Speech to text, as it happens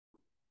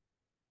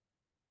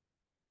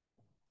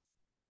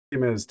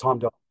name is Tom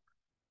Del,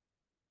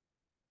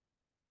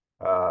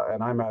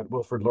 and I'm at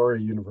Wilfrid Laurier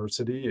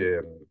University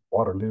in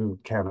Waterloo,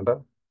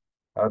 Canada.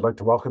 I'd like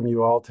to welcome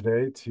you all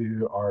today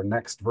to our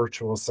next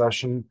virtual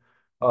session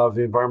of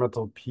the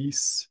Environmental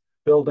Peace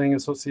Building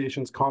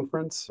Association's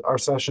conference. Our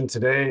session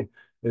today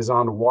is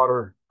on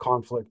water,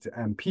 conflict,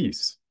 and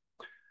peace.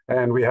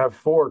 And we have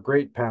four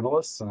great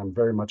panelists, and I'm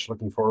very much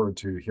looking forward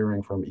to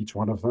hearing from each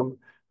one of them,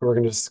 who are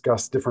going to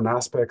discuss different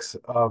aspects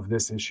of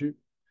this issue.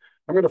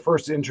 I'm going to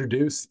first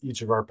introduce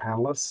each of our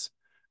panelists,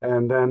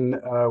 and then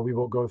we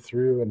will go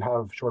through and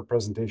have short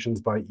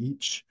presentations by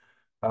each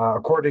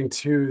according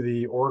to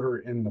the order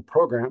in the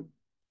program.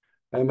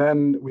 And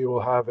then we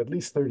will have at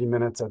least 30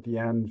 minutes at the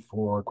end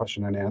for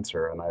question and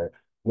answer. And I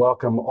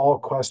welcome all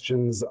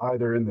questions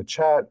either in the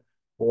chat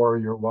or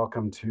you're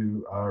welcome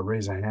to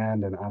raise a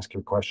hand and ask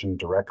your question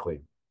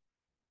directly.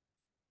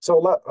 So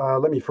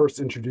let me first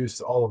introduce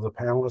all of the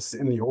panelists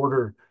in the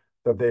order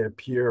that they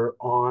appear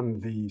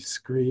on the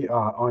screen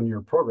on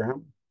your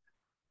program.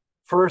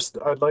 First,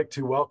 I'd like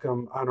to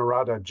welcome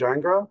Anuradha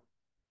Jangra.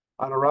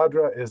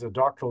 Anuradha is a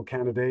doctoral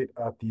candidate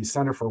at the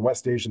Center for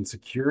West Asian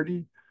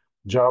Security,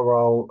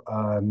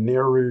 Jawaharlal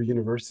Nehru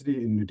University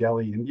in New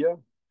Delhi, India.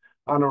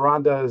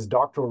 Anuradha's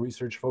doctoral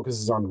research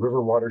focuses on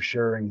river water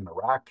sharing in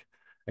Iraq,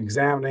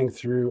 examining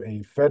through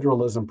a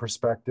federalism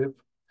perspective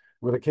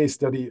with a case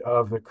study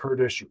of the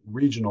Kurdish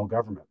regional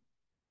government.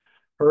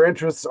 Her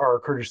interests are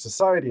Kurdish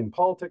society and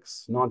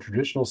politics,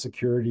 non-traditional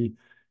security,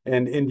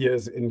 and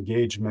India's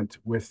engagement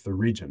with the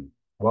region.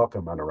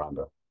 Welcome,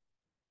 Anuradha.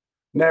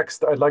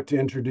 Next, I'd like to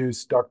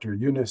introduce Dr.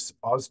 Yunus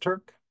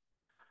Ozturk.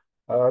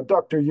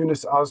 Dr.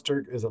 Yunus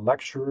Ozturk is a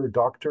lecturer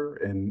doctor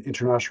in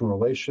international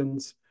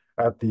relations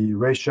at the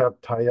Recep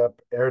Tayyip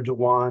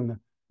Erdogan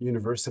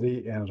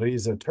University in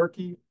Rize,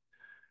 Turkey,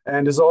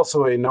 and is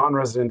also a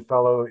non-resident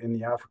fellow in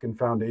the African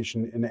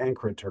Foundation in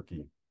Ankara,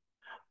 Turkey.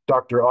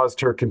 Dr.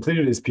 Ozturk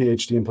completed his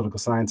PhD in political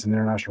science and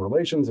international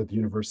relations at the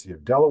University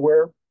of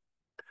Delaware.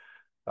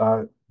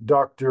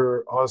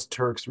 Dr.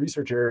 Ozturk's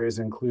research areas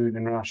include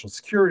international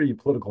security,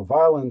 political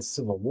violence,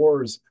 civil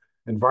wars,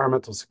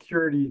 environmental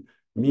security,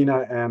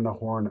 MENA, and the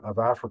Horn of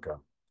Africa.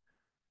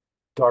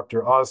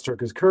 Dr.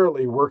 Ozturk is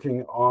currently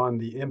working on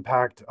the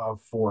impact of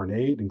foreign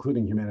aid,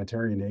 including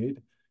humanitarian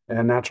aid,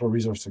 and natural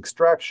resource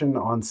extraction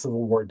on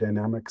civil war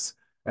dynamics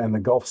and the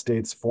Gulf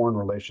states' foreign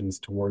relations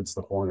towards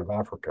the Horn of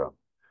Africa.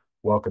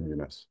 Welcome,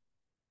 Yunus.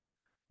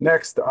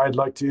 Next, I'd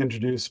like to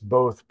introduce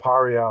both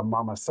Paria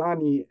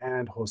Mamasani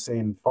and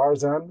Hossein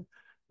Farzin,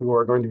 who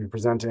are going to be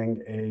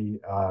presenting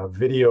a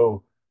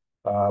video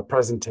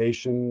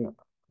presentation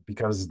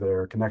because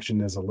their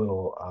connection is a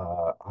little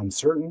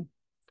uncertain.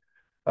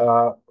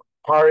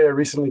 Paria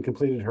recently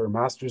completed her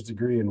master's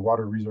degree in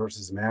water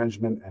resources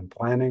management and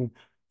planning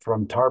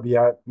from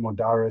Tarbiat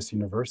Modares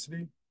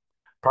University.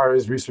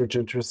 Paria's research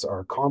interests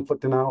are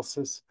conflict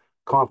analysis,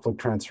 conflict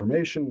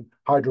transformation,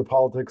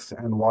 hydropolitics,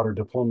 and water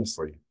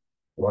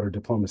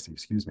diplomacy,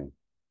 excuse me.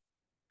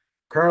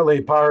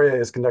 Currently, Paria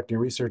is conducting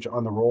research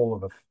on the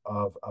role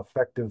of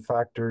affective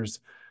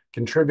factors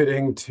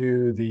contributing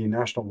to the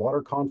national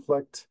water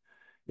conflict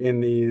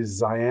in the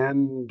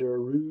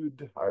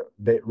Zayanderud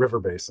River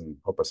Basin.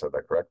 Hope I said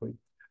that correctly.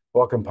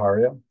 Welcome,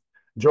 Paria.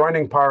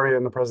 Joining Paria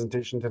in the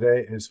presentation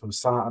today is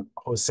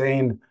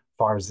Hossein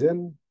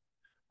Farzin.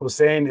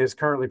 Hossein is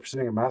currently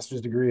pursuing a master's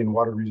degree in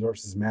water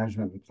resources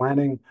management and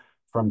planning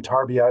from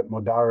Tarbiat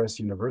Modares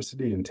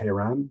University in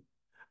Tehran.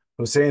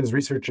 Hossein's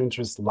research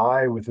interests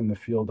lie within the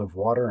field of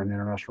water and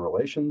international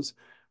relations,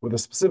 with a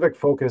specific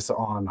focus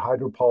on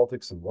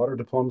hydropolitics and water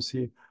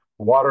diplomacy,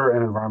 water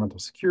and environmental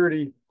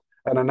security,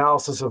 and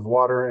analysis of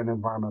water and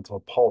environmental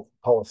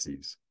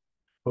policies.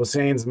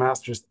 Hossein's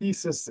master's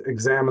thesis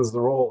examines the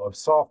role of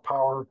soft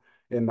power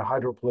in the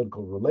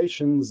hydropolitical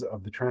relations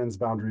of the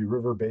transboundary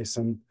river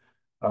basin,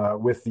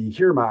 with the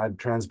Hirmad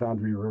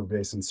transboundary river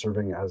basin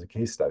serving as a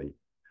case study.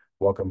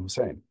 Welcome,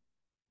 Hossein.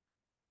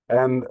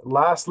 And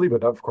lastly,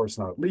 but of course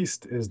not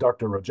least, is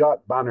Dr.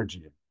 Rajat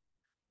Banerjee.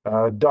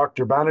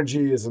 Dr.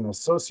 Banerjee is an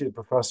associate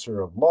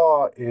professor of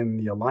law in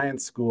the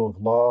Alliance School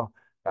of Law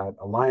at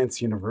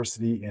Alliance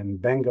University in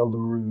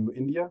Bengaluru,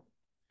 India.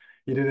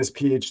 He did his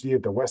PhD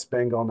at the West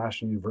Bengal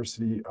National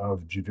University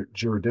of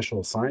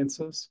Judicial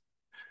Sciences.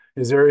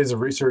 His areas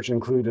of research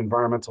include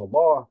environmental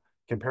law,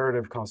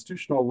 comparative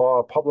constitutional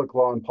law, public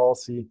law and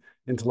policy,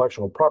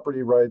 intellectual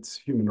property rights,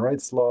 human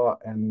rights law,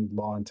 and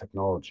law and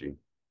technology.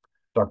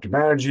 Dr.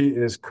 Banerjee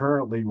is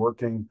currently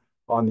working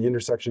on the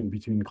intersection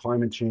between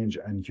climate change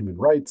and human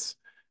rights,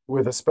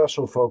 with a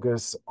special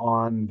focus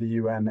on the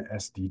UN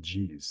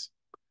SDGs.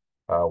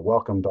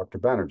 Welcome, Dr.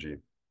 Banerjee.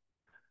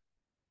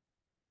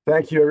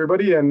 Thank you,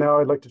 everybody. And now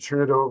I'd like to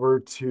turn it over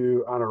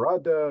to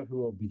Anuradha, who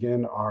will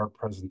begin our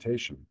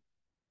presentation.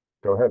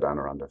 Go ahead,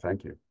 Anuradha.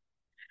 Thank you.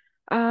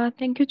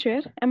 Thank you,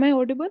 Chair. Am I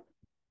audible?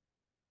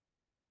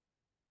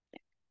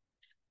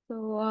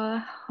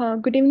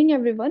 Good evening,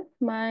 everyone.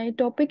 My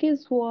topic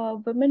is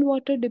Women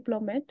Water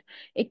Diplomat,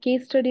 a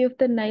case study of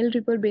the Nile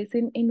River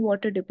Basin in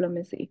water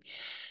diplomacy.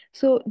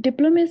 So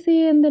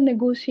diplomacy and the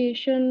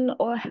negotiation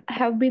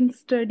have been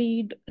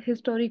studied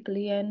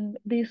historically, and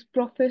these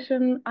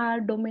professions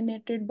are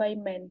dominated by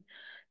men.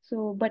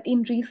 So, but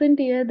in recent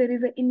year, there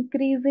is an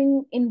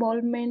increasing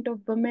involvement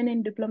of women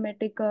in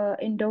diplomatic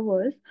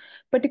endeavors,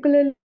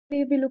 particularly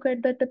if we look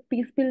at the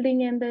peace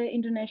building and the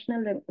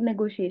international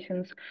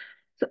negotiations.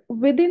 So,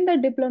 within the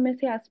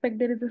diplomacy aspect,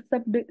 there is a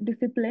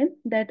sub-discipline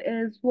that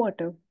is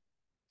water.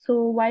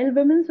 So while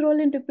women's role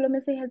in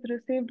diplomacy has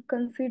received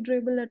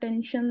considerable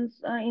attentions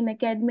in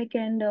academic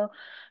and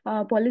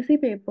policy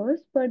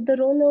papers, but the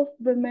role of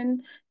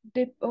women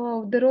in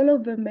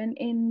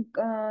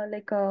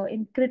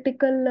in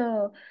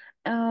critical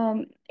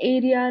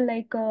area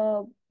like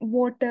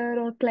water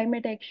or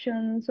climate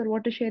actions or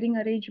water sharing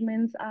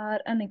arrangements are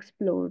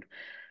unexplored.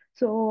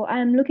 So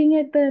I'm looking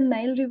at the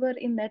Nile River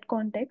in that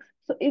context.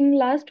 So in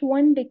last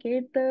one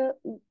decade, the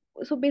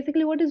so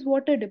basically, what is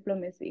water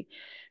diplomacy?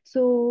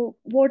 So,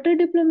 water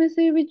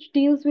diplomacy, which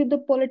deals with the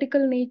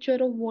political nature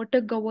of water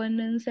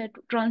governance at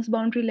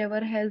transboundary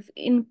level, has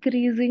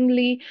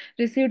increasingly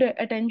received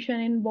attention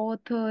in both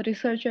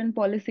research and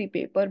policy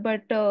paper.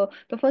 But the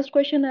first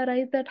question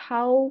arises that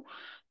how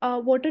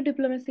water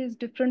diplomacy is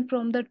different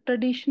from the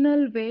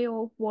traditional way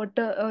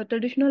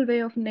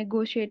of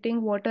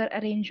negotiating water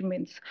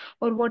arrangements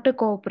or water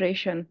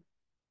cooperation.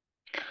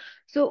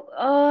 So,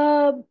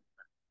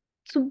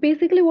 so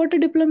basically, water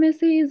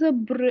diplomacy is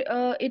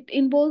it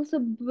involves a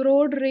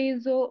broad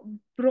range of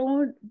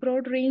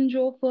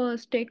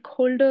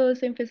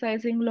stakeholders,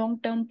 emphasizing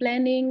long-term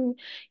planning,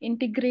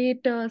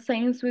 integrate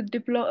science with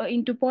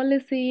into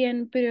policy,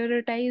 and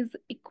prioritize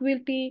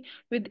equity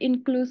with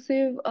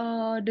inclusive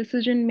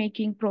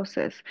decision-making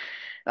process.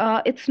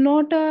 It's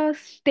not a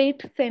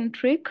state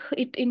centric,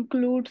 it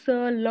includes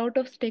a lot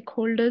of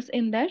stakeholders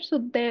in that. So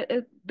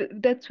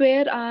that's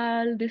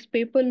where this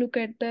paper look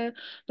at the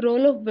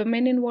role of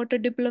women in water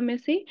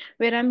diplomacy,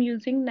 where I'm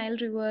using Nile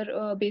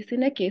River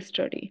basin a case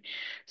study.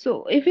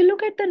 So if you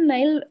look at the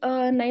Nile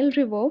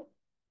River,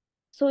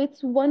 so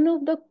it's one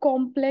of the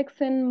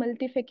complex and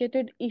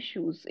multifaceted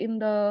issues in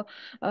the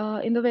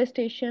West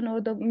Asian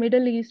or the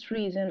Middle East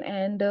region,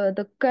 and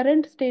the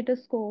current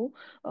status quo,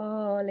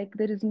 like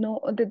there is no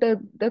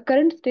the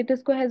current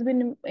status quo has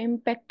been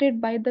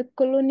impacted by the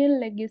colonial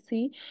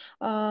legacy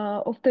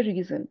of the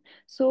region.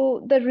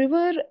 So the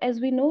river, as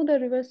we know, the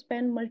river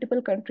span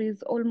multiple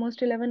countries,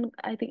 almost 11,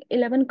 I think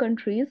 11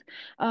 countries,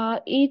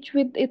 each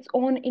with its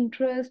own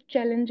interests,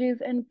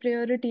 challenges, and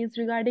priorities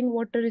regarding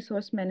water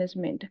resource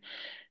management.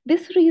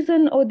 This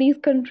reason or these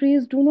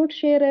countries do not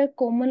share a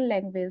common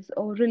language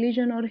or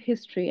religion or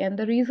history, and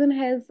the reason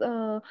has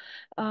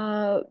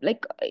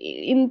like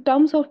in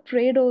terms of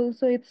trade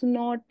also it's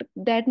not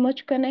that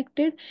much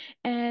connected,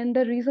 and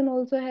the reason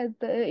also has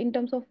in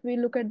terms of we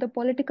look at the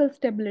political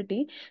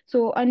stability.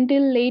 So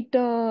until late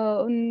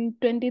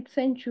 20th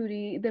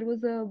century, there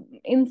was a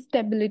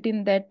instability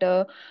in that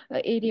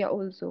area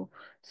also.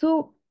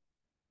 So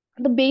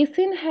the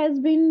basin has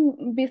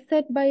been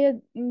beset by a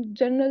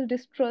general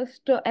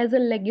distrust as a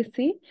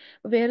legacy,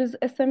 whereas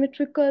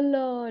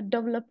asymmetrical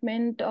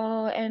development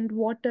and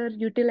water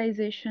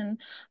utilization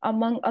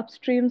among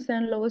upstreams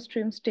and lower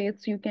stream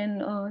states, you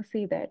can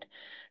see that.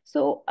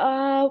 So,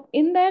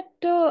 in that,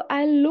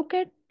 I'll look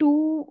at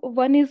two.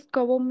 One is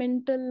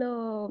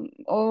governmental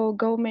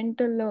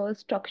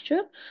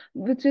structure,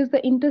 which is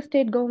the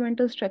interstate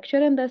governmental structure,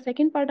 and the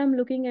second part I'm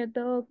looking at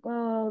the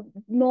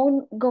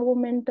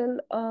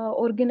non-governmental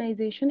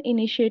organization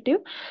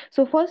initiative.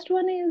 So first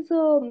one is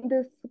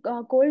this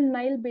called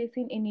Nile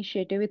Basin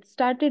Initiative. It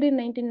started in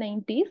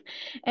 1990s,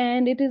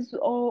 and it is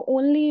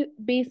only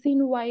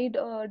basin-wide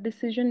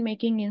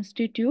decision-making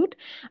institute,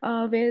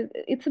 where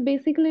it's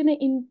basically an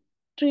interim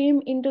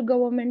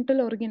intergovernmental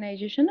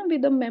organization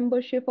with a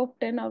membership of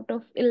 10 out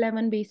of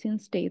 11 basin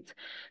states.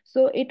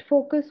 So it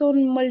focuses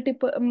on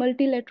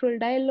multilateral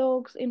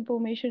dialogues,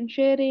 information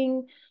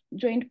sharing,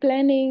 joint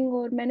planning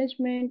or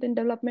management and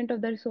development of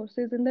the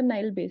resources in the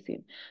Nile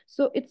Basin.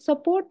 So it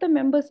support the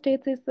member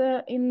states is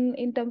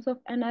in terms of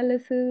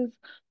analysis,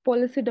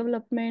 policy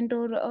development,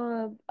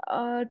 or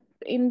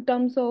in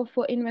terms of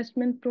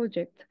investment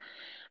projects.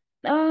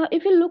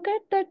 If you look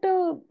at that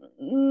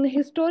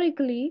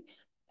historically,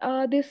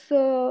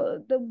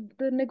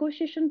 the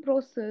negotiation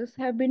process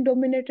have been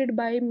dominated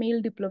by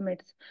male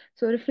diplomats,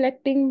 so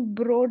reflecting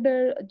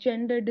broader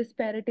gender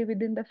disparity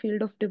within the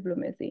field of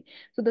diplomacy.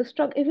 So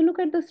if you look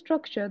at the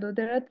structure, though,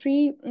 there are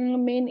three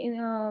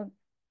main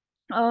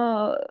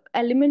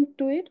element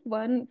to it.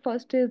 One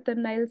first is the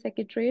Nile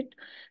Secretariat.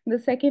 The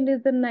second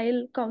is the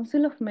Nile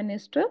Council of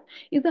Minister.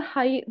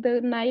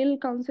 The Nile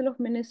Council of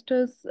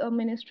Ministers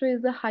minister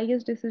is the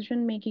highest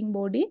decision making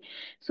body.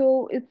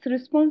 So it's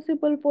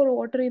responsible for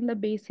water in the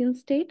basin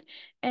state.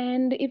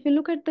 And if you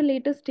look at the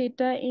latest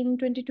data in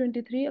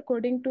 2023,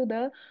 according to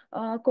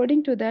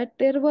that,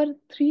 there were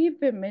three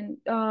women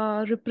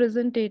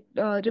representative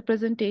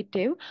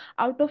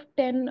out of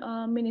 10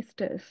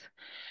 ministers.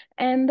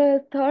 And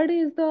the third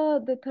is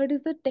the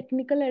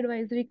technical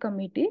advisory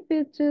committee,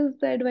 which is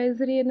the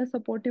advisory and a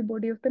supportive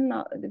body of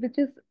which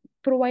is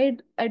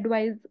provide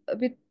advice,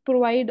 which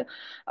provide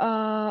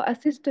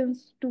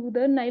assistance to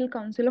the Nile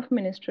Council of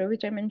Ministry,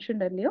 which I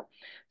mentioned earlier.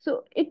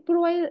 So it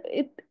provide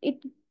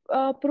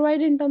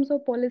in terms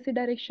of policy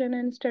direction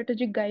and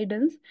strategic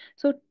guidance.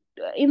 So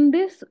in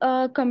this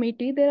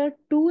committee, there are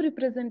two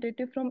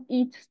representatives from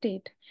each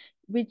state,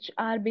 which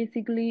are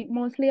basically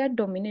mostly are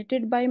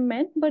dominated by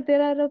men, but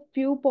there are a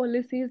few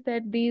policies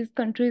that these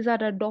countries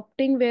are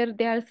adopting where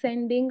they are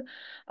sending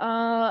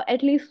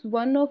at least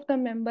one of the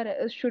member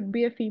should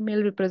be a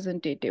female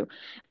representative.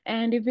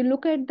 And if we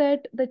look at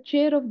that, the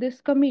chair of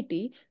this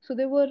committee, so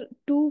there were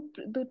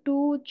the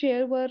two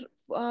chair were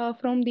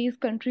from these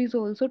countries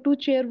also. Two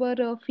chair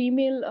were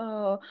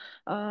female,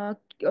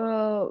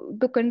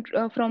 the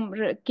country from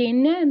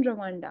Kenya and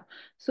Rwanda.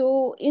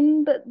 So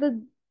in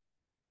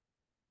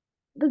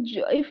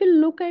if you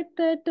look at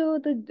that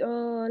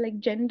the like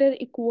gender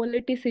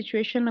equality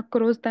situation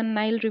across the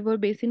Nile River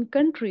Basin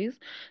countries,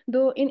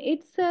 though in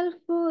itself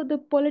the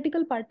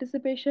political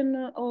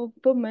participation of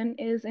women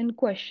is in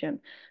question.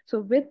 So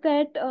with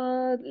that,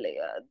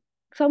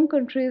 some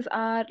countries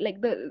are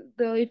like the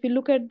if you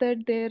look at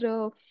that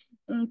their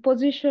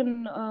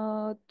position,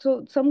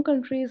 so some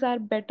countries are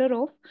better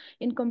off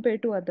in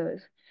compared to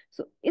others.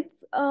 So it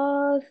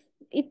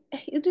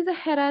is a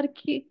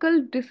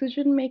hierarchical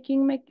decision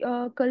making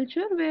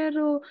culture where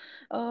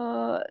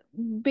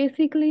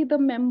basically the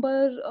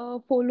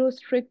member follow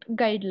strict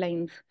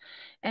guidelines.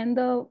 And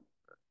the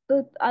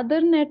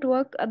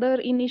other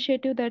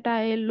initiative that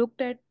I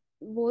looked at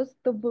was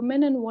the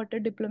Women and Water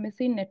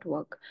Diplomacy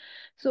Network.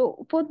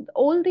 So for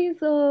all these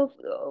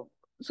so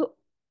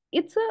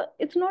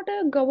it's not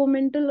a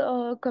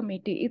governmental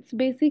committee. It's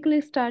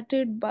basically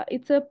started by,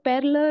 it's a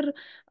parallel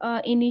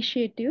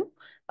initiative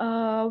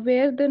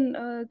where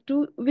then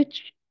to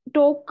which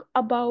talk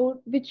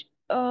about which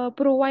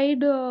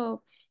provide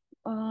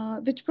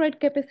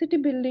capacity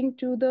building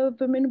to the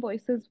women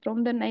voices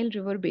from the Nile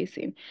River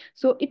Basin.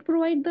 So it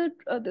provide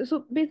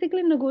so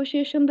basically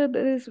negotiation, that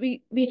there is,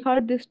 we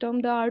heard this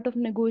term, the art of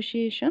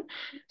negotiation.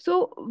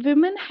 So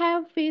women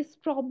have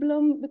faced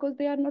problem because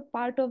they are not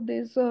part of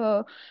these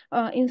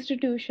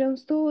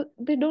institutions, so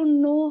they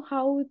don't know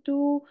how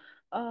to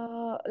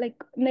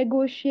like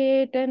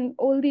negotiate and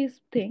all these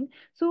things.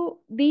 So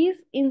these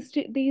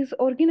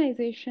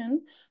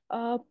organization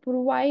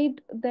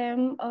provide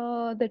them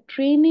the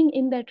training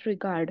in that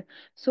regard.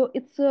 So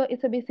it's a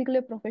basically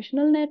a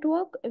professional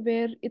network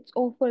where it's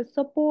offers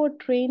support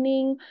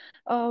training,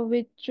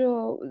 which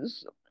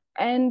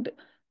and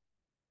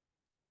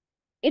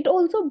it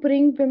also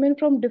brings women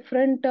from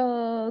different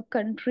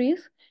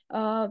countries,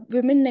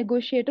 women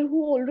negotiator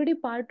who already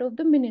part of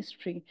the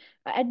ministry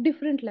at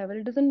different level.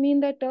 It doesn't mean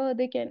that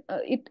they can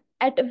it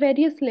at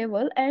various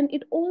level, and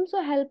it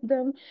also help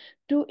them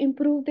to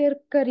improve their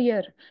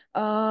career.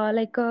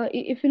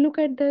 If you look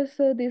at this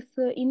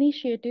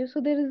initiative, so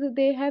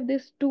they have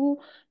this two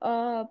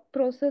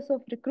process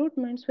of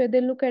recruitments where they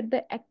look at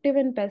the active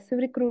and passive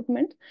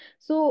recruitment.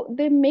 So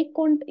they make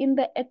in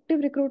the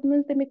active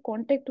recruitments, they make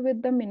contact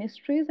with the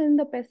ministries, and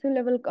the passive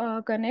level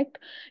connect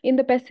in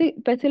the passive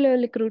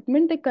level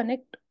recruitment, they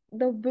connect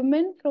the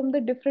women from the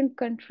different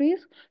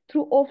countries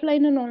through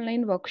offline and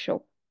online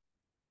workshop.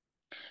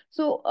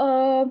 So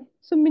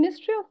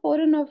Ministry of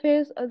Foreign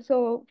Affairs,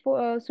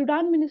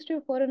 Sudan Ministry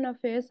of Foreign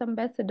Affairs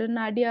Ambassador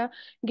Nadia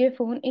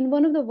Gefon in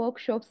one of the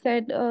workshops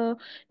said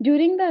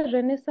during the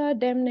Renaissance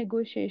Dam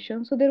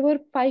negotiation, so there were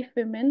five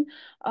women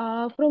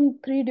from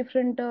three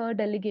different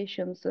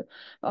delegations.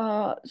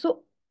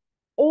 So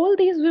all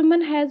these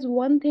women has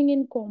one thing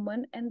in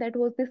common, and that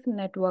was this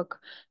network,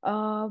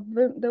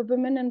 the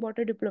Women and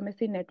Water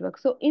Diplomacy Network.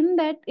 So in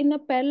a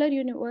parallel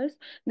universe,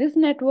 this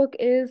network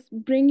is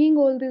bringing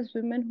all these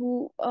women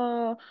who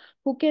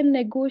can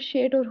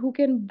negotiate, or who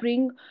can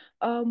bring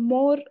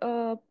more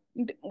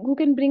who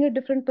can bring a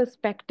different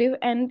perspective,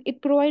 and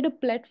it provide a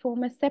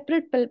platform, a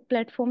separate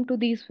platform to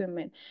these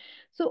women.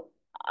 So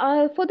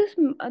for this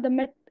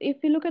if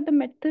you look at the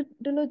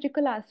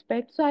methodological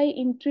aspect, so I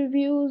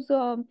interviews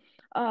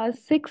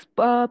six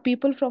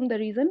people from the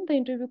region. The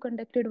interview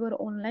conducted were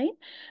online,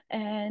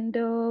 and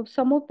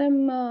some of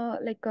them,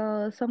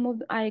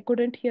 I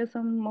couldn't hear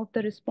some of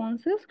the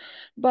responses,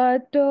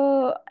 but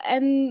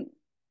and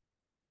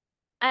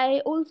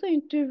I also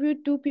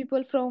interviewed two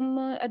people from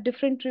a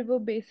different river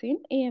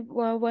basin.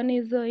 One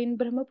is in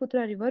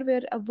Brahmaputra River,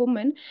 where a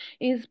woman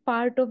is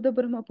part of the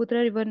Brahmaputra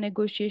River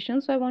negotiation.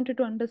 So I wanted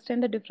to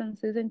understand the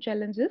differences and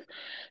challenges.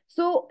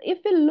 So if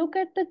we look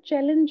at the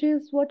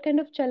challenges, what kind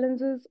of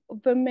challenges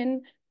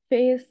women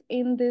face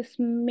in this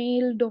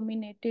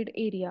male-dominated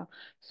area?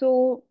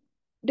 So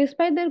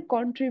despite their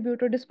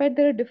contribute, or despite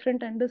their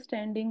different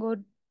understanding,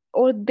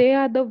 or they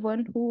are the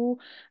one who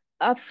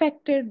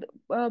affected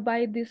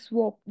by this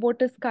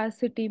water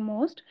scarcity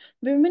most,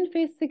 women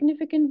face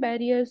significant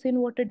barriers in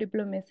water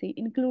diplomacy,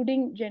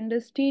 including gender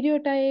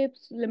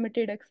stereotypes,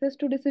 limited access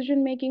to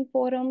decision making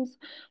forums,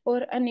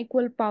 or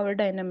unequal power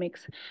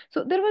dynamics.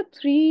 So there were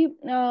three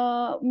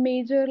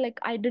major, like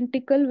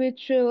identical,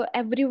 which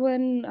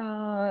everyone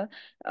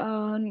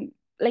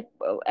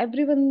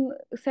everyone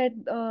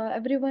said,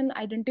 everyone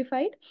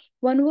identified.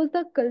 One was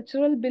the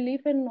cultural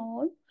belief and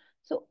norm.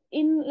 So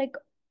in like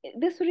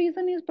this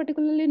region is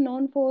particularly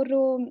known for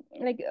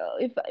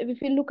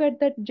if you look at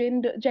that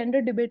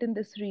gender debate in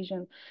this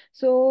region,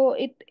 so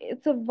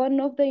it's a one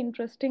of the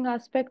interesting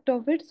aspect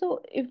of it. So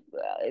if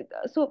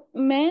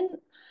men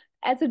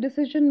as a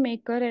decision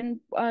maker and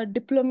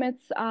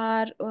diplomats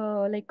are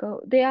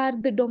they are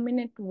the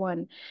dominant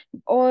one,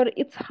 or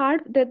it's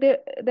hard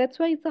that's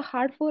why it's a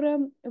hard for a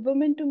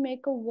woman to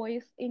make a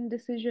voice in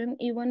decision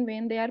even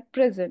when they are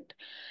present.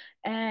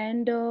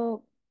 And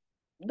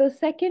the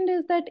second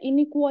is that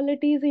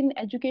inequalities in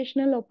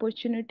educational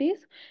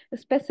opportunities,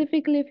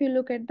 specifically if you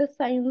look at the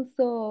science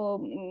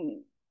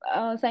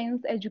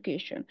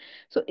education.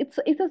 So it's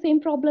the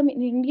same problem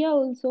in India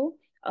also.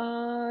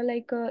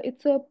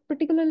 It's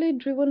particularly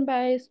driven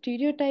by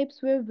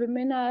stereotypes where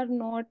women are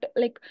not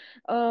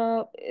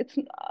it's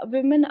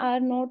women are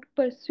not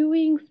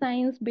pursuing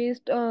science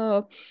based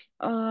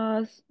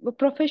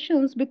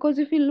professions, because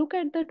if you look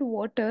at that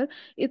water,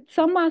 it's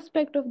some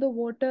aspect of the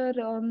water,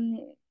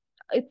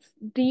 it's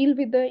deal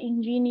with the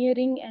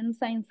engineering and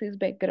sciences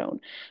background,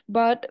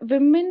 but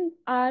women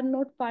are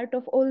not part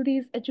of all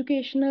these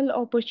educational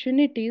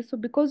opportunities. So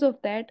because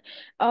of that,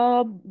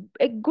 uh,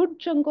 a good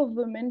chunk of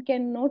women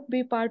cannot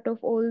be part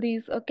of all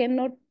these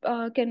cannot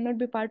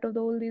be part of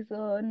all these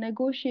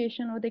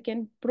negotiation, or they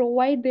can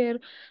provide their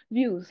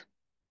views.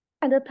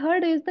 And the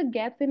third is the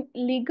gaps in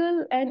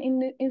legal and in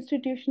the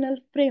institutional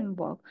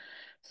framework.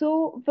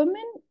 So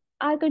women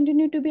are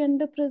continue to be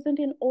underrepresented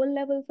in all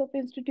levels of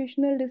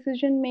institutional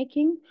decision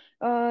making.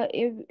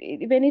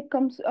 When it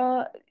comes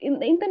in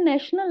the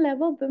national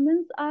level,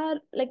 women's are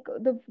like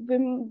the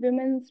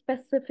women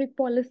specific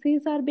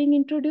policies are being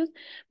introduced.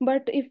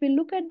 But if we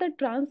look at the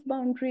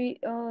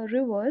transboundary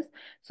rivers,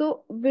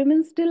 so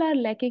women still are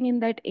lacking in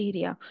that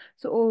area.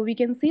 So we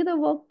can see the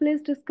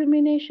workplace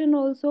discrimination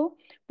also.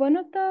 One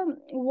of the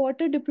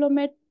water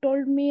diplomat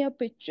told me a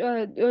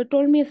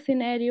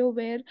scenario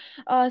where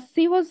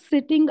she was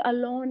sitting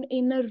alone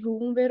in a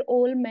room where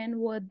all men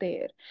were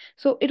there.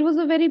 So it was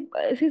a very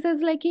she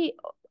says like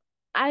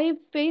I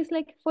face,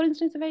 like for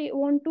instance, if I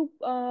want to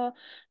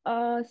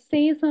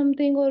say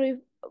something, or if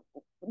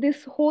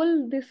this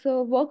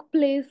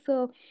workplace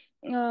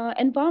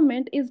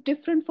environment is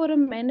different for a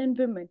men and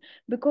women,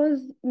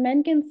 because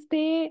men can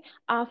stay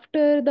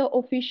after the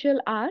official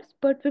hours,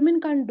 but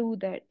women can't do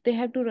that. They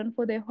have to run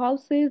for their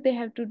houses, they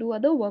have to do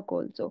other work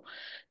also.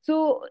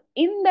 So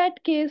in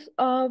that case,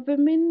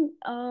 women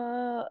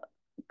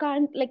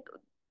can't like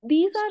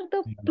these are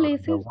the You know, the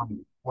places.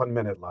 one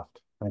minute left.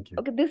 Thank you.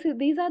 Okay,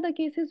 these are the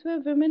cases where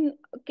women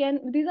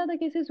can these are the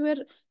cases where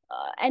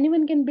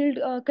anyone can build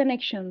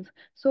connections.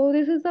 So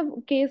this is a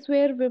case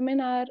where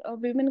women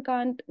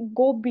can't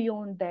go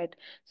beyond that.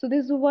 So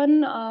this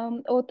one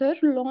author,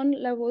 Lon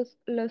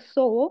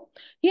Lasso,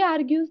 he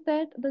argues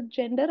that the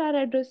gender are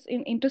addressed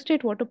in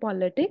interstate water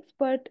politics,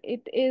 but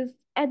it is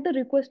at the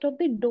request of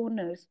the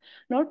donors,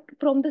 not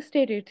from the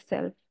state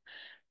itself.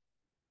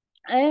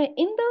 In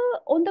the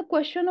on the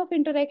question of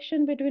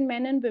interaction between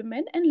men and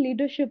women and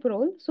leadership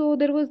role, so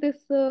there was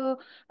this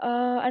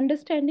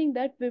understanding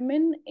that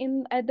women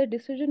in at the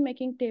decision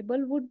making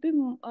table would be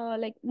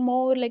like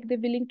more like they're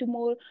willing to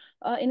more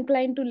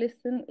inclined to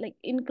listen, like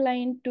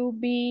inclined to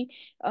be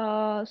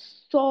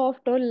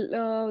soft, or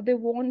they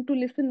want to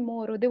listen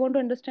more, or they want to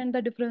understand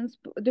the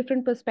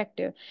different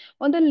perspective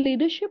on the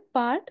leadership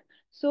part.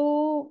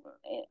 So,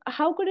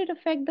 how could it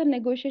affect the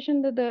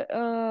negotiation that the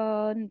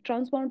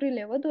transboundary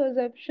level? The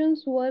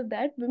assumptions were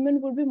that women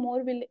would be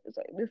more willing.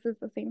 Sorry, this is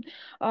the same.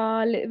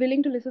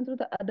 Willing to listen to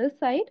the other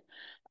side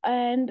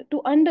and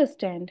to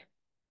understand.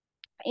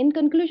 In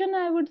conclusion,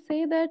 I would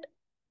say that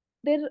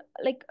there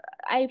like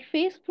I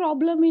face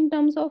problem in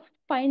terms of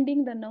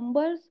finding the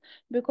numbers,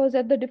 because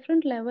at the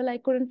different level I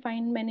couldn't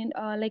find men in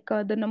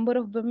the number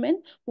of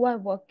women who are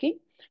working.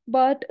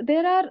 But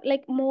there are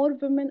like more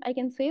women, I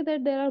can say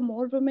that there are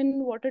more women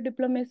in water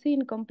diplomacy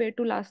in compared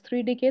to last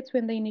 3 decades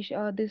when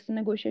the this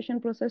negotiation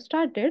process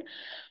started.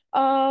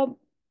 uh,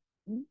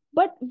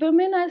 but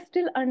women are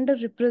still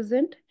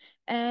underrepresented,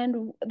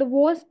 and the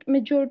vast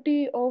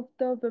majority of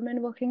the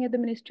women working at the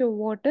Ministry of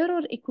Water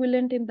or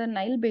equivalent in the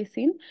Nile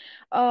Basin,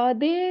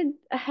 they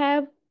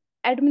have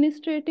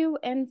administrative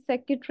and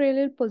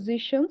secretarial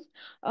positions,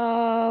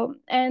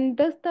 and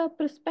thus the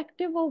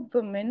perspective of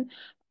women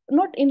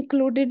not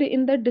included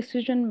in the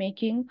decision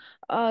making.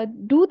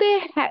 Do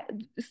they have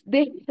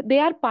they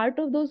are part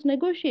of those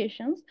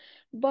negotiations,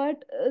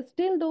 but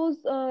still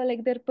those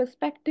their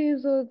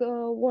perspectives or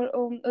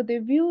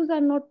their views are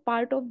not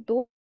part of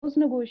those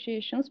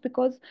negotiations,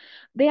 because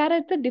they are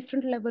at the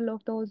different level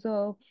of those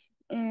uh,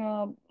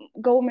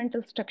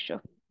 governmental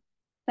structure.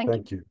 Thank you.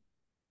 Thank you.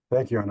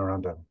 Thank you,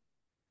 Anuradha.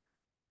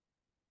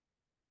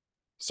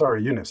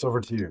 Sorry, Yunus,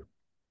 over to you.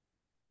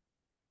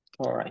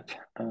 All right.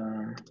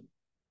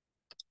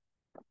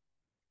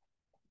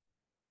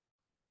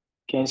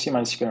 Can you see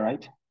my screen,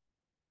 right?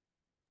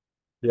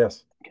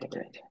 Yes. Okay,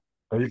 great.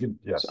 Oh, you could,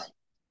 So, yes.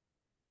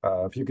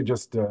 If you could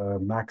just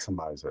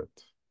maximize it.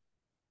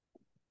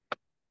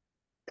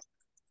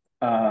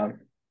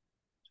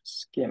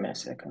 Just give me a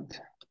second.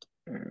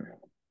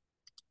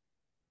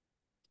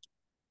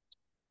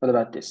 What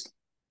about this?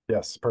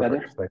 Yes,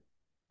 perfect. Better?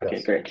 Okay,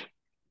 yes. great.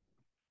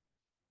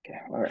 Okay,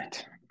 all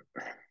right.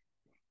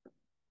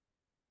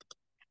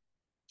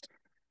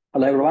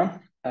 Hello, everyone.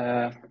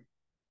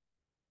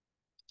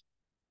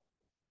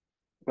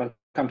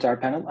 Welcome to our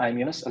panel. I'm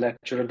Yunus, a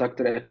lecturer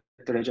doctor at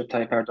the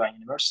Rajat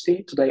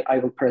University. Today, I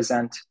will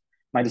present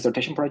my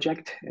dissertation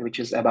project, which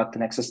is about the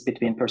nexus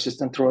between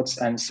persistent threats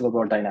and civil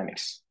war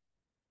dynamics.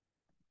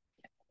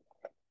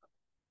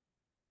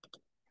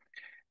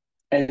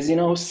 As you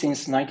know,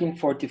 since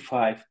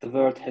 1945, the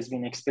world has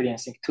been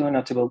experiencing two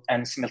notable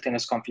and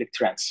simultaneous conflict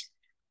trends.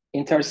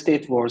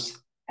 Interstate wars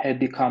have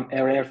become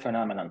a rare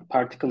phenomenon,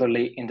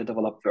 particularly in the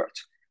developed world.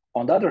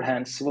 On the other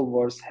hand, civil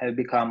wars have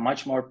become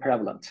much more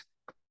prevalent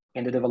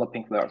in the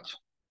developing world.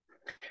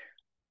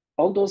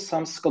 Although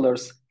some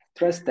scholars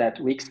stress that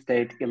weak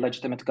state,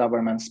 illegitimate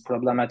governments,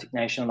 problematic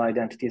national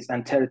identities,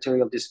 and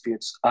territorial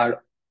disputes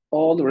are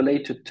all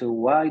related to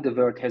why the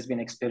world has been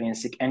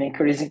experiencing an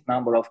increasing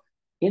number of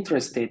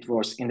interstate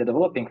wars in the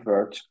developing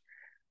world,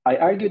 I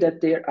argue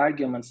that their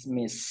arguments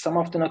miss some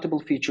of the notable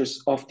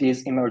features of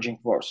these emerging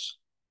wars.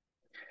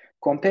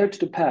 Compared to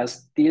the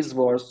past, these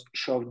wars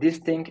show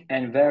distinct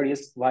and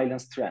various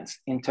violence trends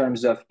in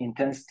terms of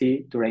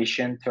intensity,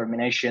 duration,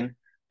 termination,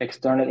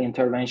 external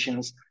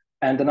interventions,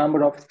 and the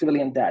number of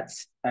civilian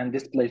deaths and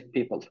displaced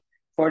people.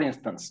 For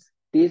instance,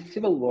 these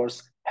civil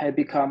wars have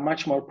become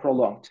much more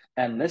prolonged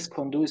and less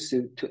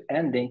conducive to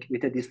ending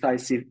with a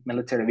decisive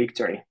military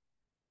victory.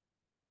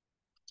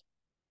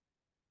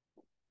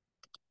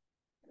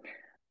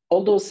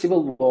 Although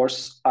civil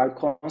wars are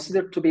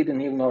considered to be the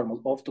new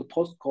normal of the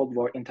post-Cold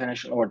War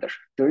international order,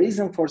 the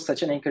reason for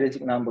such an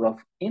increasing number of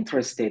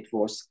interstate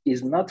wars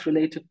is not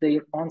related to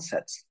their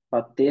onsets,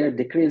 but their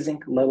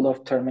decreasing level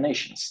of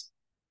terminations.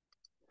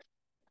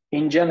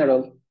 In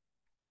general,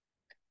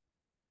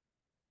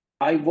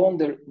 I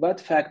wonder what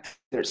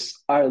factors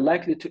are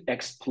likely to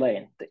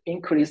explain the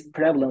increased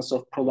prevalence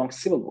of prolonged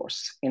civil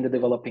wars in the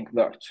developing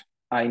world.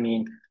 I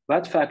mean,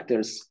 what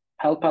factors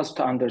help us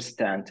to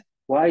understand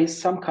why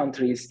some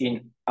countries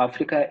in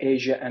Africa,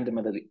 Asia, and the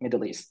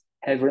Middle East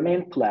have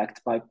remained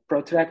plagued by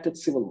protracted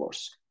civil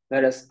wars,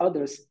 whereas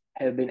others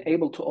have been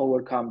able to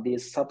overcome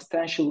these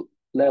substantial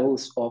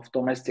levels of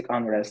domestic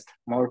unrest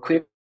more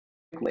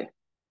quickly.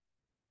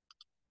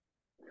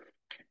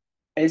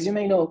 As you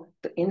may know,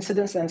 the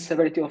incidence and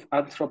severity of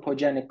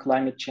anthropogenic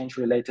climate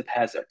change-related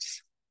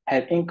hazards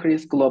have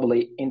increased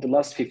globally in the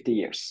last 50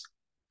 years.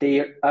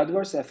 Their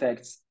adverse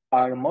effects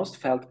are most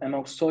felt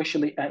among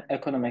socially and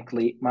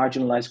economically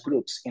marginalized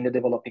groups in the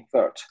developing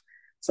world.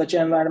 Such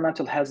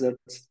environmental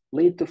hazards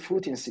lead to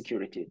food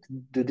insecurity,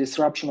 the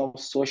disruption of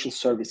social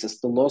services,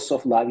 the loss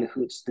of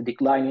livelihoods, the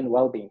decline in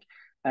well-being,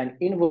 and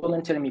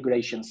involuntary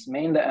migrations,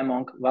 mainly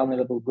among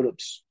vulnerable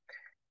groups.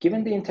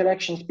 Given the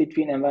interactions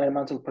between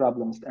environmental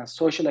problems and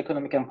social,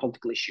 economic, and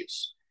political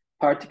issues,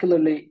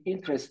 particularly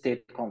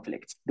interstate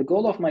conflicts, the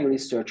goal of my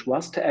research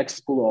was to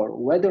explore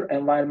whether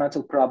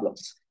environmental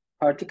problems,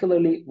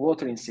 particularly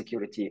water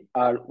insecurity,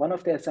 are one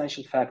of the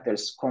essential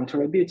factors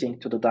contributing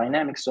to the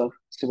dynamics of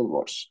civil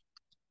wars.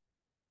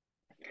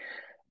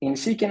 In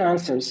seeking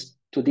answers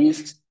to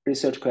these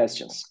research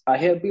questions, I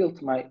have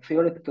built my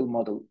theoretical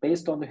model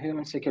based on the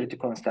human security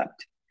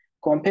concept.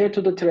 Compared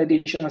to the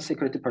traditional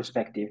security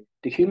perspective,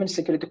 the human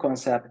security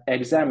concept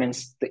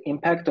examines the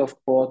impact of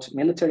both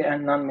military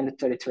and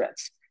non-military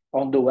threats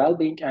on the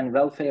well-being and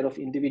welfare of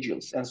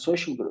individuals and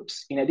social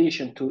groups, in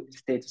addition to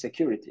state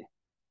security.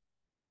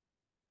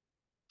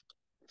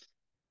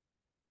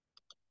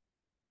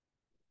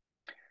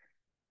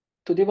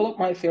 To develop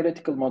my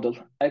theoretical model,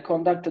 I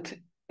conducted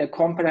a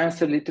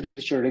comprehensive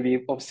literature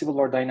review of civil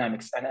war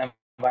dynamics and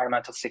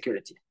environmental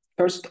security.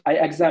 First, I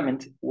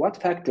examined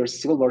what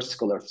factors civil war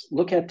scholars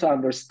look at to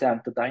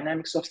understand the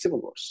dynamics of civil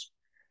wars.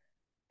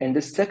 In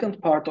the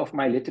second part of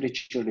my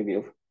literature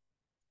review,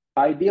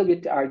 I deal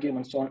with the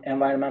arguments on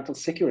environmental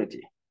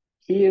security.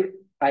 Here,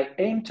 I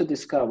aim to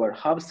discover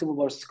how civil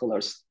war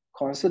scholars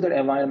consider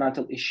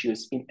environmental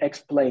issues in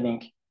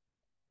explaining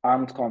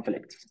armed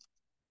conflicts.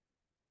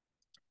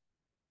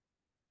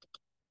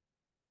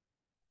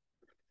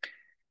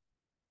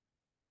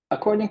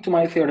 According to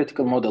my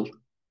theoretical model,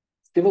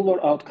 civil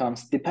war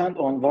outcomes depend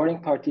on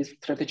warring parties'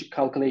 strategic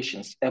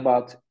calculations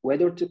about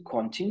whether to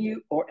continue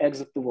or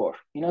exit the war.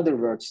 In other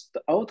words,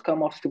 the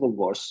outcome of civil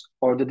wars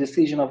or the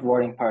decision of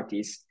warring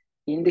parties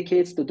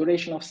indicates the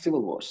duration of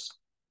civil wars,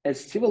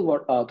 as civil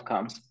war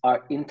outcomes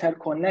are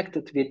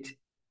interconnected with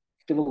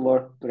civil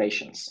war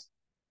durations.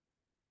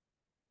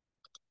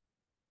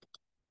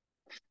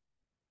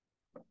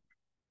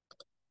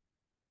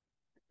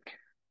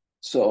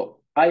 So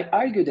I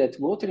argue that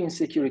water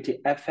insecurity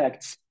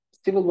affects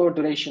civil war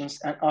durations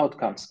and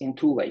outcomes in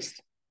two ways: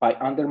 by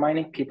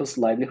undermining people's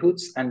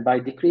livelihoods and by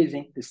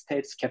decreasing the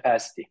state's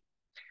capacity.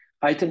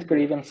 Heightened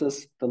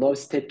grievances, the low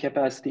state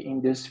capacity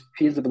induce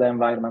feasible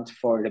environment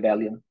for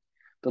rebellion,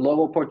 the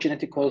low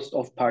opportunity cost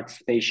of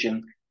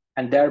participation,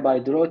 and thereby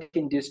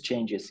drought-induced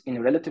changes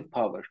in relative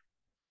power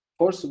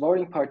force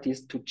warring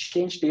parties to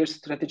change their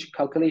strategic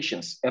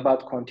calculations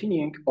about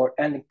continuing or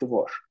ending the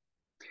war.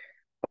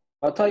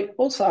 But I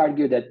also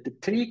argue that the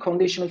three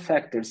conditional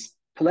factors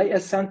play a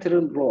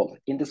central role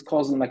in this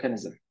causal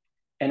mechanism: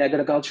 an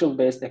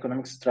agricultural-based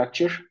economic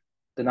structure,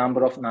 the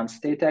number of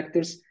non-state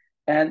actors,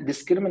 and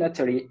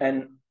discriminatory and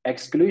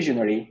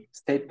exclusionary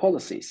state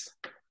policies.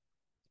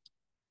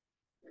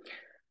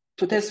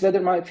 To test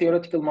whether my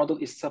theoretical model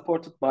is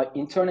supported by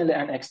internally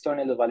and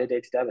externally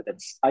validated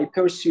evidence, I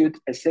pursued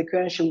a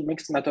sequential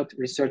mixed method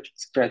research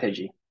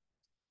strategy.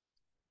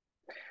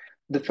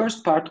 The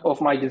first part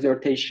of my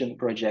dissertation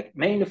project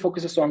mainly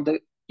focuses on the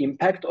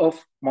impact of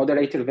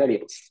moderator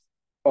variables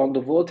on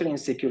the voter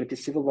insecurity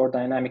civil war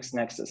dynamics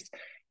nexus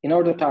in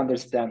order to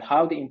understand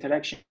how the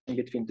interaction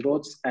between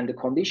droughts and the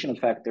conditional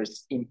factors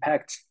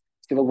impacts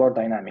civil war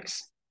dynamics.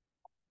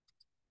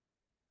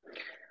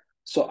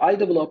 So I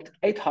developed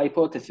 8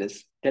 hypotheses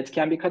that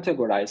can be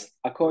categorized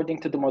according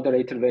to the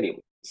moderator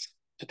variables.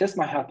 To test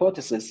my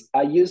hypothesis,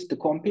 I used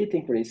the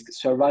competing risk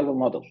survival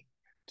model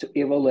to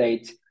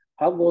evaluate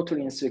how voter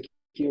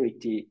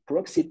insecurity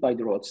proxied by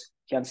droughts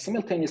can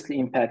simultaneously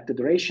impact the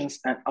durations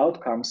and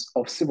outcomes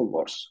of civil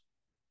wars.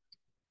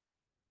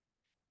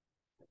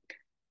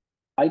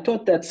 I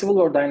thought that civil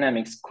war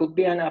dynamics could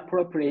be an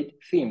appropriate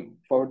theme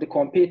for the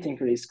competing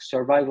risk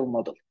survival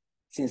model,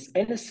 since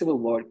any civil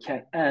war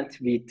can end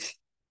with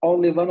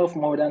only one of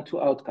more than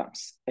 2 outcomes: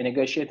 a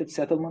negotiated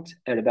settlement,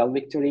 a rebel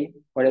victory,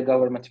 or a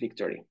government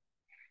victory.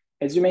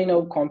 As you may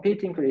know,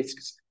 competing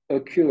risks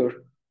occur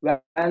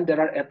when there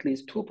are at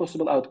least 2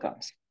 possible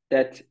outcomes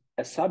that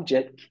a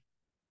subject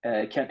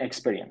can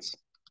experience.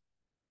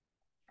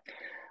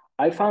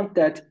 I found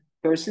that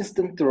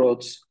persistent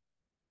droughts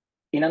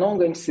in an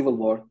ongoing civil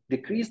war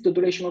decrease the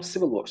duration of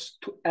civil wars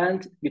to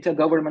end with a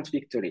government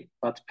victory,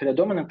 but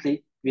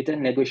predominantly with a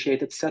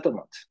negotiated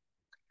settlement.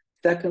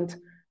 Second,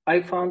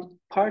 I found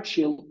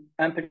partial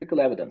empirical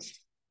evidence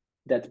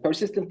that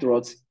persistent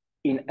droughts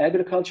in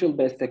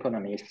agricultural-based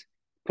economies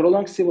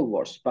prolong civil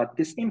wars, but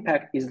this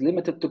impact is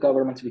limited to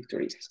government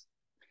victories.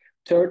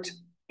 Third,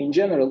 in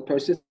general,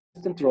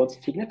 persistent droughts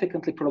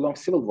significantly prolong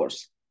civil wars,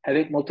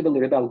 having multiple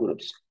rebel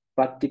groups,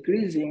 but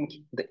decreasing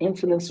the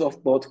influence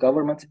of both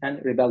government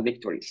and rebel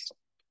victories.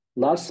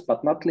 Last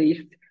but not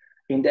least,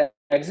 in the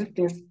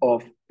existence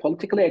of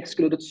politically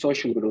excluded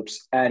social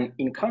groups and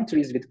in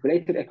countries with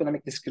greater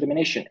economic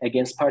discrimination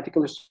against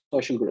particular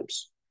social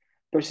groups,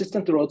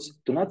 persistent droughts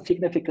do not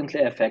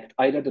significantly affect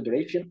either the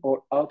duration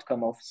or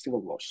outcome of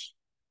civil wars.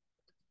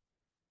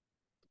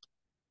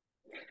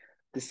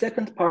 The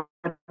second part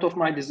of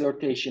my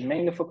dissertation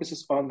mainly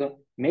focuses on the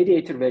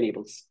mediator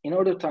variables in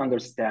order to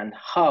understand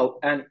how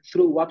and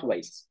through what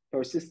ways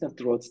persistent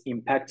droughts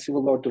impact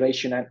civil war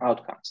duration and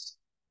outcomes.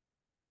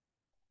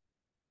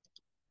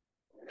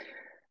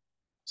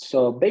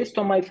 So based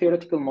on my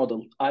theoretical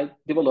model, I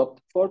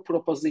developed 4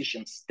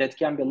 propositions that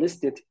can be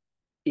listed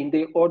in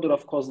the order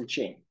of causal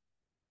chain.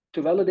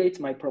 To validate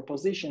my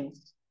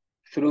propositions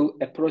through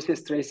a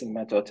process tracing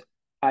method,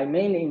 I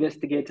mainly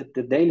investigated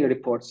the daily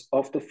reports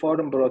of the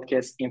Foreign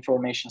Broadcast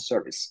Information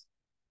Service.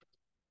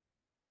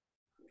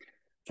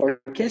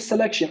 For case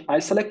selection, I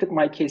selected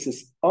my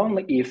cases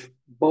only if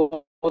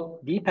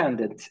both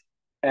dependent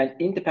and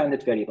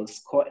independent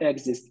variables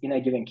coexist in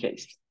a given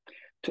case.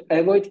 To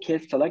avoid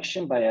case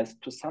selection bias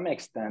to some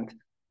extent,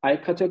 I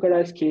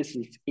categorize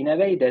cases in a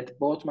way that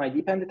both my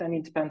dependent and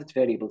independent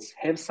variables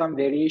have some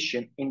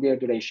variation in their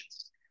durations.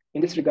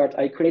 In this regard,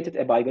 I created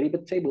a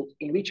bivariable table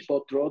in which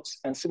both droughts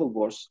and civil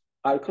wars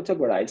are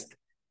categorized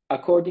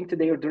according to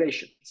their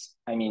durations,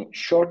 I mean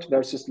short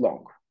versus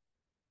long.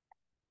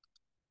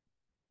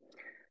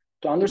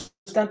 To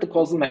understand the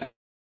causal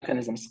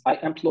mechanisms, I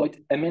employed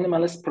a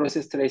minimalist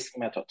process tracing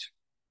method.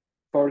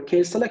 For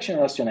case selection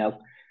rationale,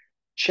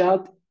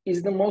 child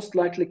is the most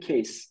likely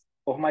case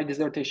of my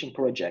dissertation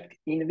project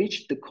in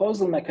which the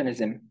causal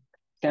mechanism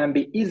can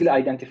be easily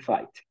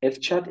identified, as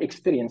Chad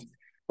experienced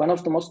one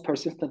of the most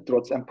persistent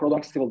droughts and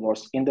prolonged civil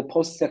wars in the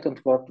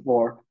post-Second World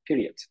War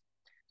period.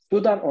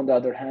 Sudan, on the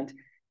other hand,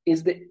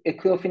 is the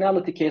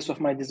equifinality case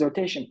of my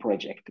dissertation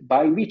project,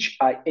 by which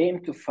I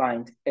aim to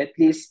find at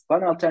least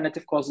one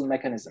alternative causal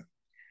mechanism,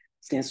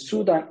 since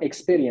Sudan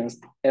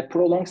experienced a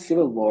prolonged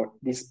civil war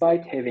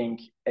despite having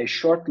a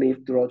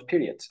short-lived drought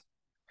period.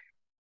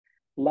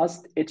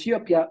 Last,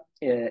 Ethiopia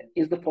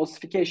is the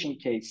falsification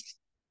case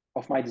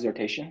of my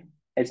dissertation,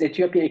 as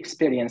Ethiopia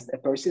experienced a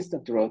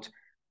persistent drought,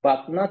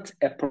 but not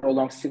a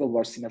prolonged civil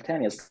war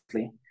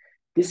simultaneously.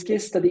 This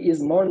case study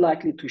is more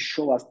likely to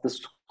show us the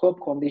scope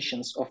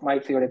conditions of my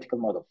theoretical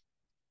model.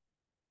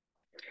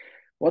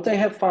 What I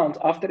have found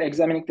after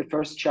examining the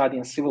first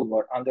Chadian civil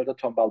war under the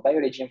Tombalbayi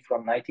regime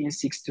from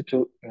 1960 to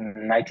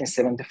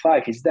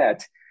 1975 is that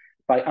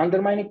by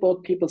undermining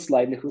both people's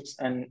livelihoods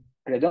and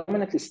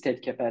predominantly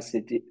state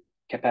capacity,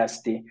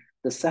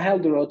 the Sahel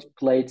drought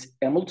played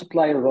a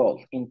multiplier role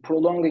in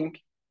prolonging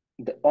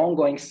the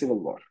ongoing civil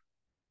war.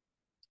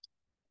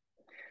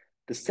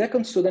 The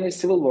second Sudanese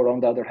civil war,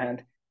 on the other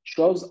hand,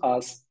 shows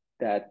us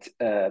that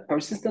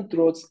persistent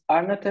droughts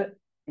are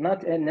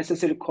not a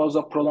necessary cause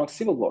of prolonged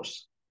civil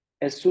wars.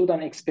 as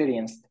Sudan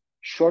experienced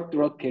short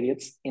drought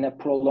periods in a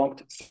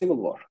prolonged civil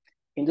war.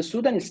 In the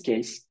Sudanese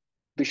case,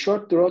 the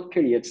short drought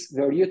periods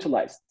were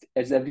utilized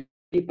as a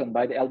weapon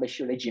by the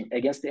al-Bashir regime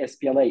against the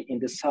SPLA in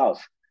the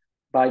south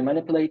by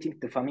manipulating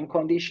the famine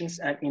conditions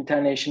and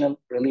international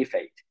relief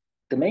aid.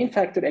 The main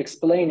factor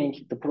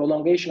explaining the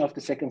prolongation of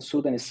the Second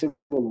Sudanese Civil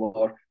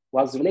War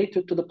was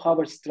related to the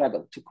power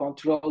struggle to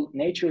control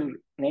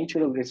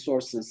natural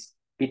resources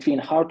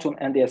between Khartoum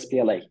and the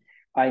SPLA.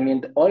 I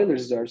mean the oil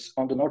reserves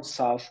on the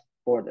north-south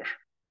border.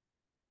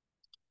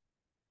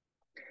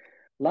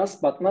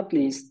 Last but not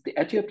least, the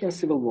Ethiopian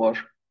Civil War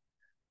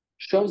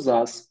shows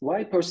us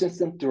why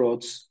persistent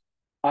droughts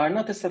are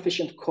not a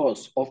sufficient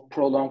cause of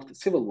prolonged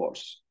civil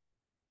wars,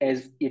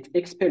 as it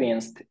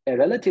experienced a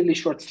relatively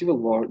short civil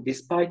war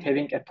despite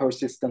having a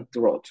persistent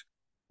drought.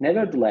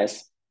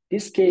 Nevertheless,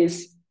 this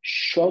case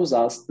shows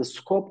us the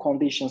scope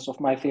conditions of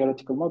my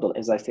theoretical model,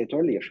 as I said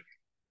earlier.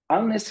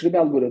 Unless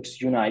rebel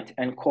groups unite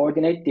and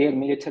coordinate their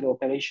military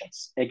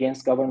operations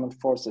against government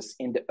forces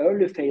in the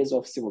early phase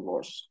of civil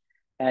wars,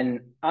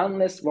 and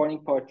unless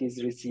warring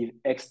parties receive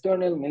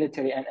external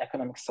military and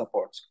economic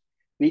support,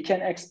 we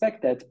can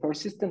expect that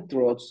persistent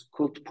droughts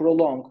could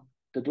prolong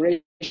the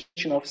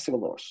duration of civil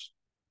wars.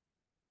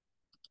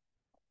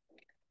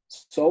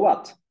 So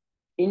what?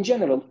 In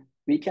general,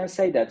 we can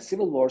say that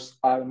civil wars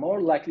are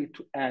more likely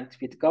to end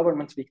with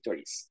government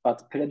victories,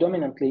 but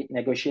predominantly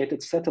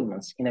negotiated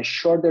settlements in a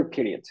shorter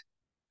period,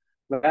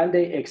 when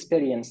they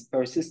experience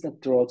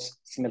persistent droughts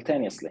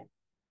simultaneously.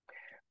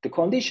 The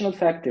conditional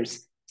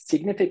factors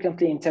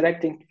significantly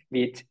interacting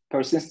with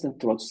persistent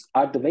droughts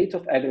are the weight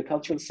of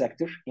agricultural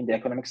sector in the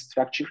economic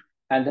structure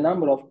and the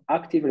number of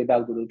active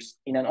rebel groups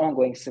in an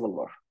ongoing civil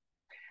war.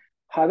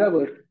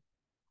 However,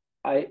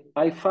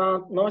 I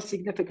found no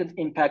significant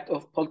impact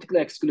of political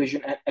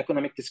exclusion and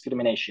economic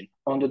discrimination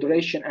on the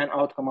duration and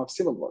outcome of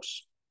civil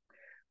wars.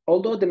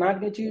 Although the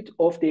magnitude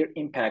of their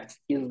impact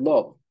is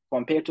low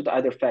compared to the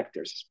other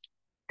factors,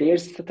 their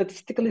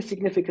statistically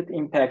significant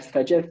impact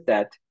suggests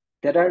that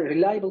there are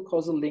reliable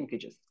causal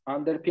linkages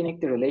underpinning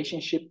the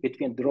relationship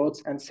between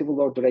droughts and civil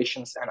war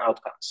durations and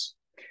outcomes.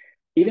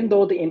 Even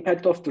though the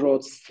impact of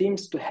droughts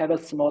seems to have a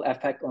small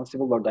effect on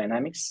civil war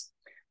dynamics,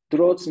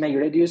 droughts may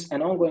reduce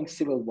an ongoing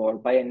civil war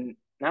by a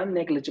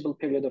non-negligible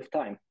period of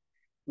time,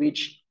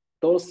 which,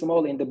 though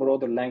small in the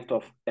broader length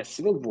of a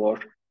civil war,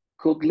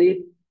 could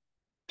lead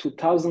to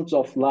thousands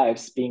of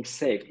lives being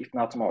saved, if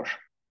not more.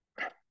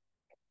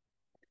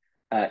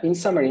 In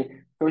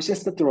summary,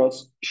 persistent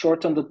droughts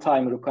shorten the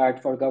time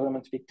required for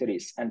government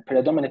victories and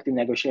predominantly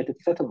negotiated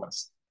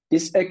settlements.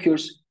 This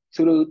occurs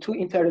through two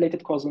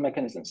interrelated causal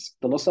mechanisms: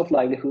 the loss of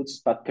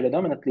livelihoods, but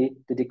predominantly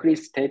the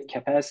decreased state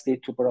capacity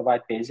to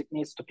provide basic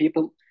needs to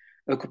people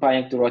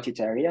occupying droughted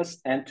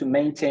areas and to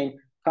maintain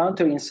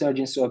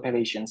counterinsurgency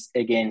operations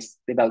against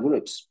rebel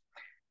groups.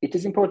 It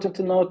is important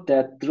to note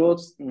that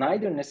droughts are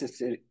neither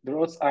necessary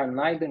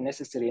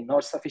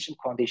nor sufficient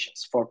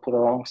conditions for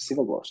prolonged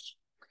civil wars.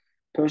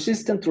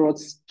 Persistent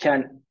droughts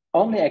can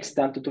only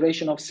extend the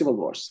duration of civil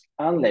wars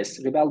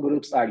unless rebel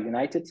groups are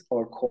united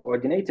or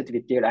coordinated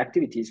with their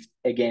activities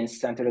against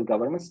central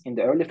governments in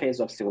the early phase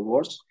of civil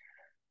wars,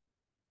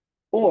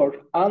 or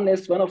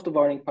unless one of the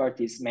warring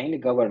parties, mainly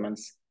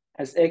governments,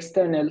 has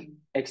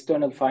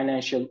external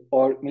financial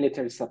or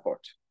military support.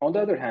 On the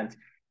other hand,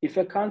 if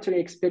a country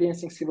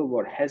experiencing civil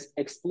war has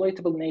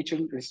exploitable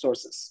natural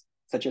resources,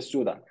 such as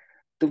Sudan,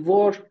 the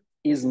war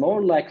is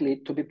more likely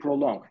to be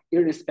prolonged,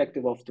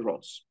 irrespective of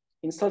droughts.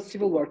 In such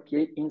civil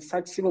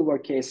war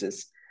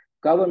cases,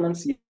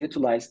 governments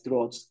utilize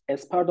droughts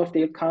as part of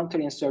their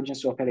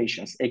counterinsurgency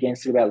operations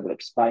against rebel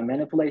groups by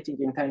manipulating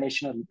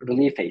international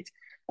relief aid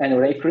and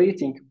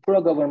recruiting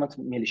pro-government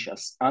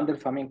militias under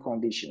famine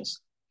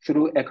conditions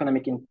through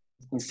economic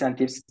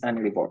incentives and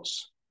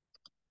rewards.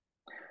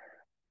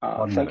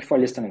 Thank you for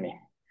listening to me.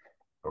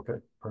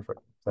 Okay,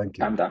 perfect. Thank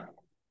you. I'm done.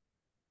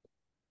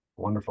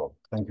 Wonderful.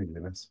 Thank you,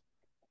 Yunus.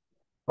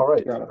 All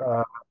right.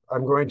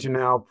 I'm going to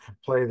now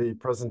play the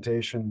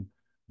presentation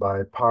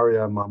by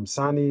Paria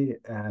Mamasani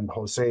and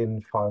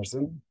Hossein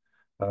Farzin.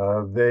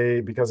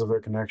 They, because of their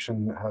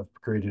connection, have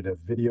created a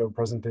video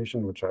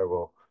presentation, which I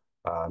will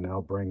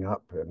now bring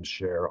up and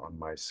share on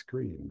my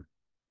screen.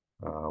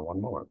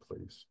 One moment,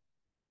 please.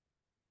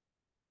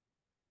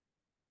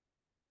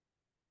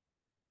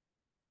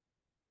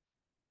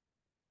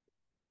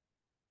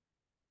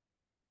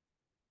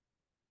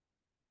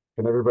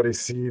 Can everybody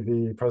see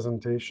the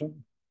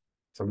presentation?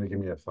 Somebody give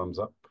me a thumbs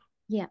up.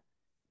 Yeah.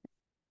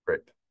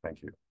 Great,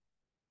 thank you.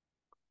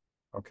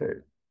 Okay.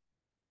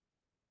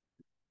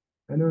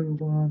 Hello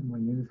everyone, my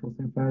name is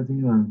Hossein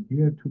Farzin. I'm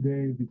here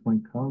today with my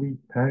colleague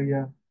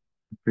Paria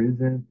to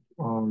present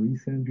our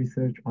recent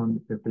research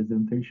on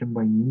representation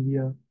by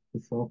media,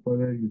 the soft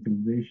power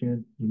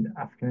utilization in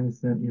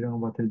Afghanistan-Iran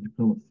water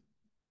diplomacy.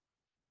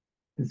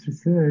 This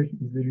research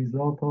is the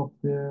result of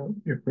the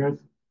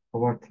efforts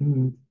of our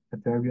teams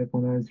at Tarbiat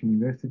Modares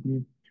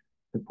University,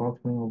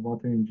 Department of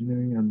Water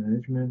Engineering and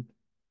Management.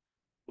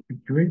 We're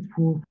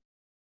grateful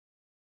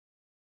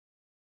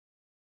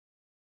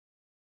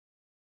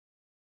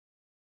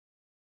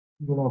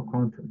Role of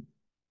content.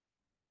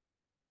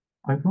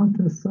 I want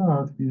to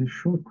start with a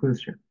short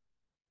question.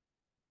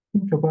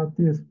 Think about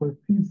this for a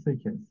few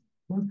seconds.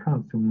 What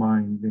comes to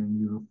mind when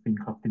you think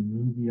of the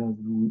media's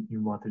role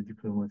in water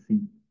diplomacy?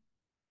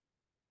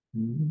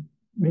 Hmm,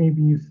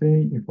 Maybe you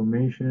say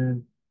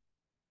information,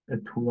 a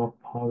tool of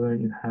power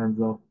in hands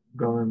of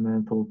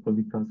governmental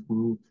political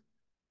groups,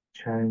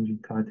 challenging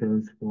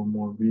titles for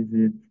more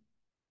visits.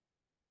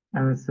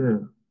 And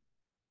so,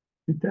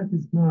 with that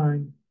in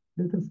mind,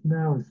 let us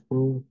now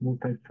explore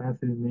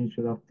multifaceted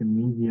nature of the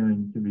media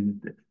in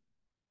greater depth.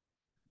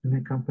 In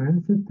a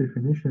comprehensive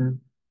definition,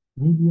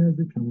 media is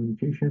a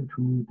communication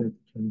tool that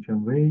can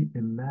convey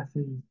a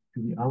message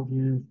to the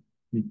audience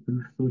with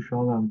both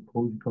social and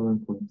political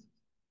influences.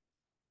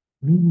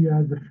 Media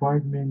has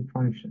five main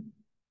functions: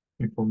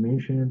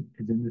 information,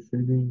 agenda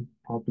setting,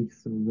 public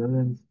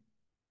surveillance,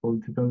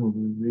 political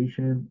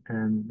mobilization,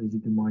 and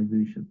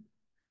legitimization.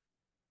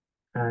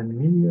 And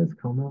media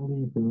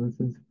commonly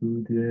influences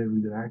through the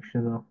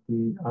redirection of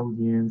the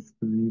audience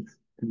beliefs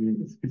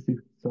to a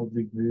specific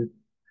subject with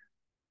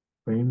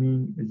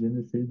framing,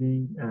 agenda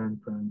setting,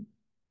 and planning.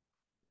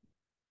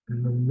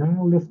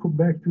 Now let's go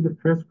back to the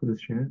first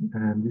question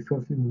and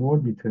discuss in more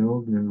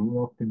detail the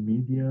role of the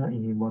media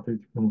in water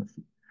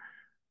diplomacy.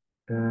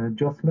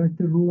 Just like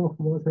the role of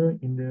water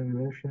in the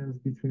relations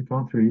between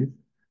countries,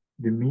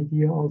 the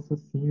media also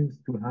seems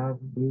to have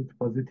both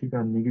positive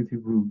and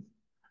negative roles.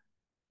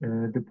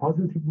 The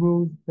positive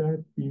roles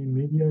that the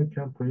media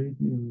can play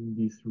in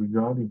this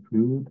regard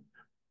include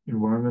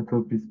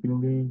environmental peace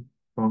building,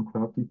 from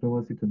cloud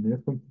diplomacy to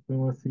network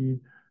diplomacy,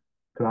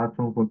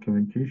 platform for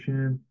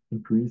communication,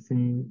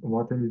 increasing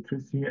water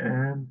literacy,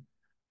 and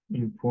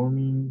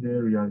informing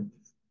the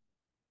realities.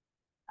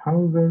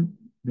 However,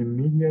 the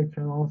media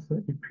can also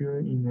appear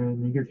in a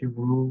negative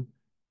role,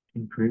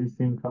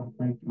 increasing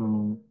conflict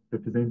or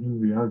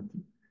representing reality.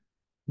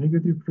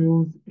 Negative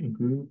roles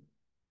include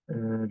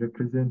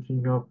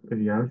representing of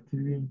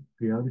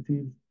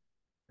realities,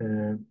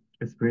 uh,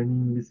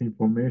 spreading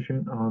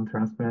misinformation on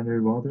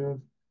transboundary waters,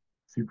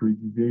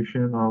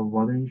 securitization of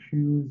water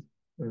issues,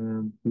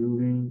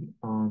 building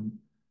on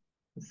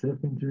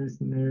self-interest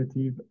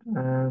narrative,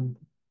 and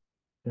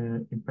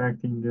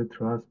impacting the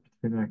trust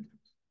between actors.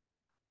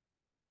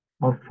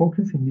 Our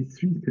focus in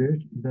this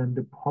research is on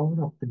the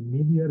power of the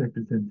media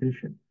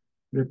representation.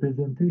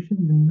 Representation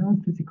is a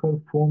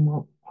non-physical form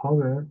of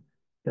power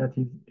that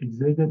is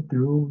exerted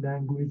through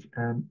language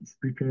and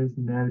speakers'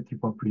 narrative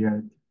of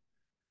reality.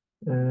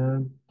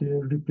 The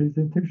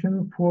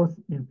representational force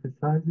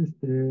emphasizes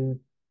the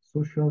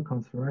social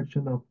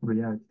construction of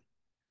reality.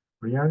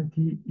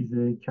 Reality is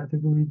a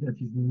category that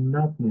is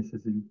not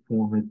necessarily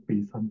formed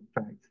based on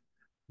facts,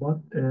 but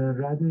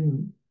rather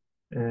in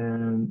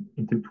an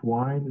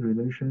intertwined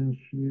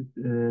relationship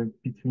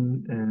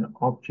between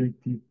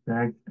objective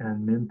facts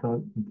and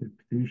mental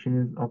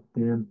interpretations of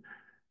them,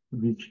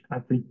 which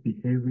affect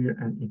behavior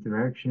and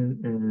interaction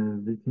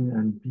within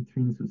and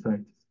between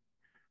societies.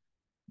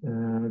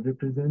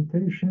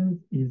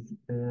 Representation is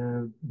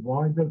a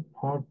vital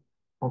part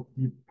of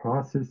the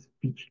process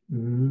which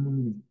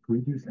meaning is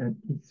produced and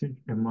exchanged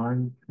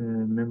among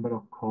member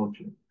of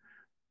culture.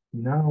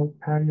 Now,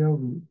 Paria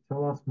will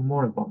tell us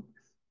more about this.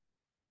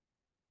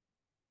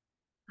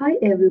 Hi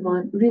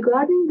everyone.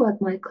 Regarding what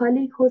my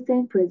colleague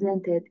Hossein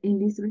presented, in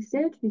this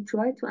research we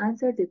try to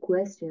answer the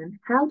question,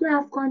 how do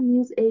Afghan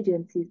news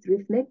agencies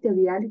reflect the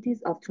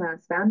realities of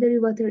transboundary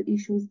water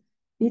issues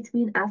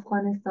between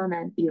Afghanistan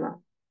and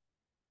Iran?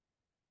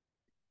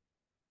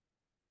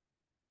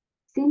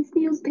 Since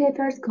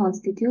newspapers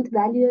constitute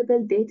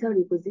valuable data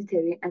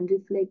repository and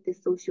reflect the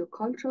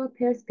socio-cultural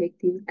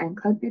perspectives and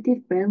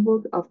cognitive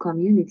framework of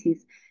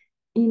communities,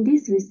 in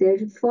this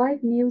research,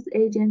 5 news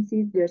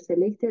agencies were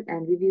selected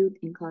and reviewed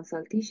in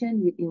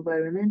consultation with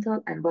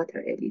environmental and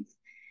water elites.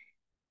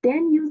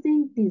 Then,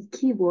 using these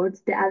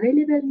keywords, the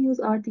available news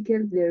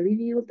articles were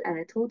reviewed and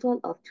a total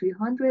of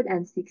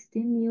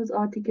 316 news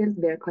articles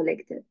were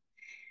collected.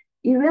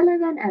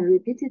 Irrelevant and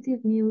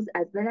repetitive news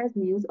as well as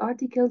news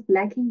articles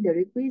lacking the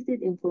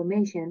requisite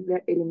information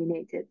were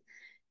eliminated.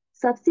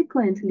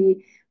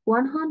 Subsequently,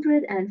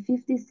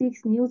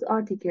 156 news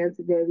articles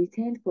were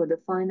retained for the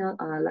final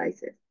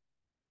analysis.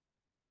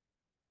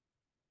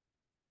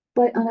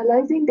 By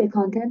analyzing the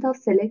content of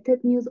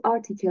selected news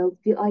articles,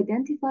 we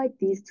identified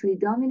these 3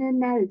 dominant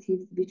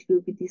narratives which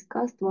will be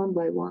discussed one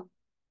by one.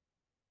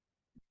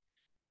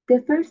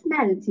 The first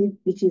narrative,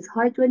 which is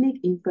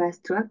hydraulic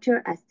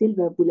infrastructure as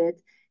silver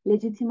bullet,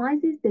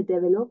 legitimizes the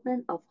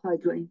development of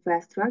hydro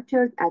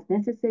infrastructures as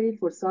necessary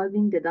for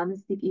solving the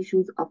domestic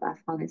issues of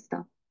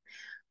Afghanistan.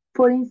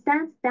 For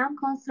instance, dam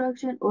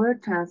construction or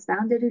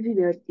transboundary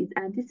rivers is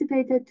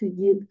anticipated to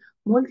yield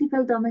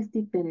multiple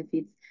domestic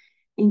benefits,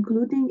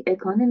 including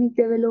economic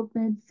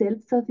development,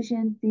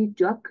 self-sufficiency,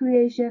 job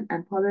creation,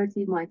 and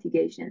poverty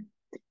mitigation.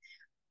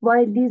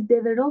 While these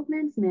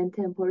developments may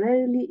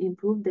temporarily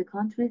improve the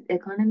country's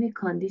economic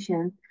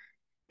conditions,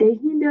 they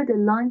hinder the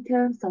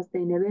long-term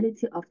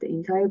sustainability of the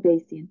entire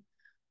basin.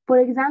 For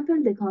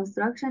example, the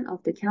construction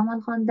of the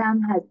Camel Khan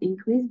Dam has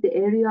increased the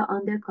area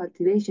under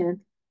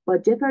cultivation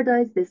but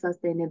jeopardize the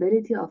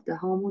sustainability of the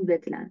Hamun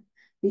wetlands,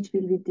 which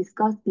will be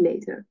discussed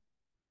later.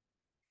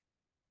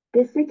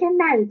 The second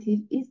narrative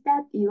is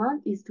that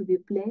Iran is to be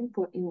blamed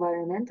for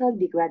environmental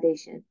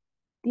degradation.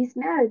 This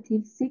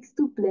narrative seeks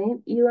to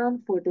blame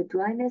Iran for the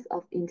dryness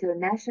of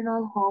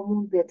international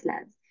Hamun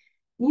wetlands.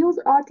 News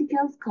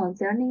articles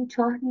concerning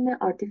Chahnine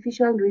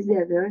artificial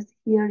reservoirs,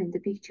 here in the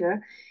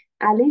picture,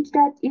 allege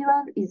that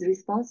Iran is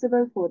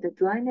responsible for the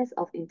dryness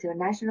of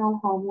international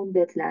Hamun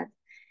wetlands.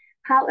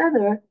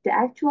 However, the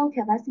actual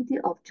capacity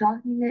of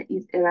Chahnine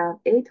is around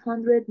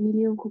 800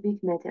 million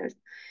cubic meters,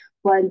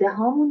 while the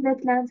Hamun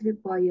wetlands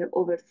require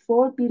over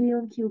 4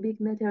 billion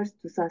cubic meters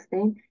to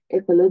sustain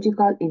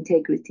ecological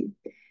integrity.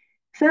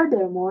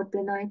 Furthermore,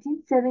 the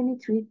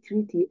 1973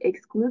 treaty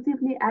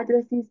exclusively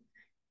addresses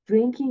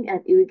drinking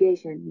and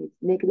irrigation needs,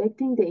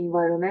 neglecting the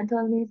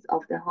environmental needs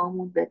of the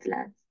Hamun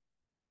wetlands.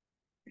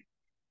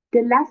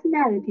 The last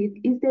narrative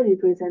is the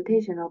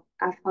representation of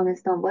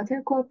Afghanistan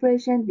Water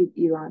Corporation with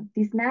Iran.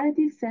 This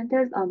narrative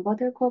centers on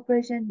water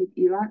cooperation with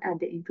Iran and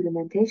the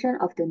implementation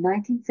of the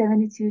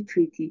 1972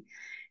 treaty.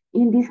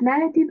 In this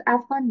narrative,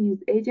 Afghan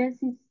news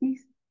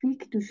agencies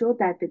seek to show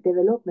that the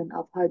development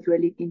of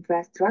hydraulic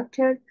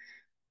infrastructure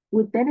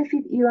would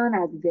benefit Iran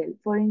as well.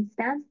 For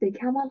instance, the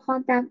Kamal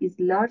Khan Dam is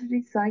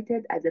largely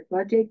cited as a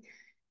project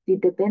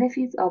with the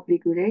benefits of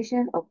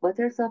regulation of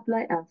water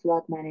supply and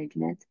flood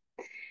management.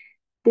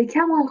 The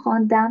Kamal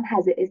Khan Dam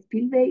has a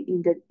spillway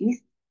in the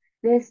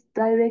east-west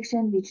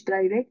direction which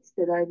directs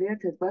the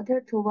diverted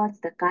water towards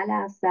the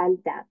Qala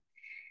Afzal Dam.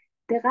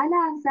 The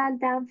Qala Afzal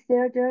Dam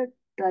further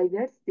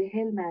diverts the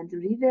Helmand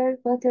River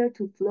water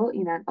to flow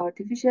in an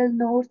artificial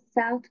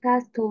north-south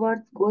path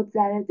towards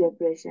Godzare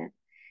Depression.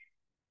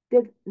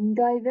 The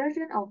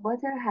diversion of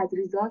water has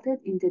resulted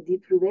in the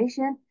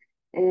deprivation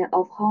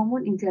of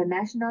Hamun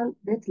International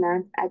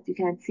Wetlands, as you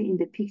can see in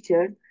the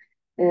picture,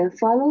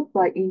 followed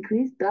by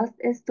increased dust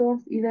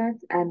storms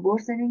events and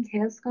worsening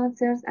health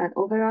concerns and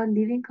overall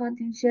living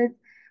conditions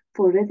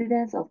for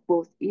residents of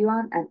both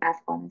Iran and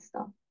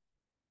Afghanistan.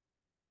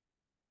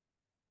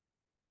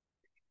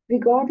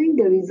 Regarding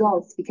the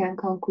results, we can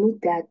conclude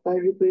that by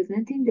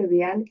representing the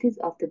realities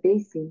of the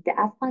basin, the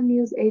Afghan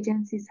news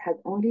agencies had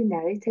only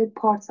narrated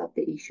parts of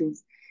the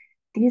issues.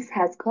 This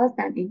has caused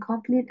an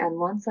incomplete and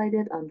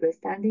one-sided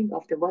understanding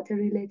of the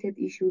water-related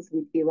issues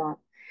with Iran.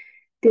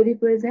 The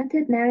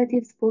represented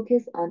narratives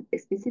focus on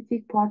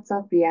specific parts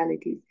of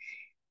realities.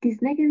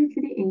 This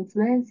negatively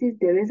influences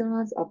the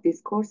resonance of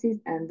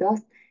discourses and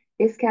thus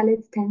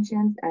escalates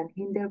tensions and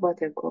hinders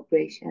water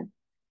cooperation.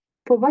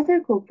 For water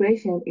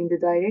cooperation in the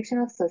direction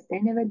of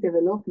sustainable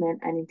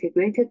development and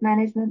integrated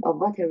management of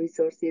water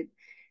resources,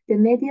 the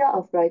media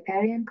of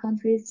riparian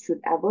countries should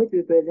avoid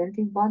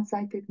representing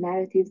one-sided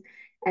narratives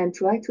and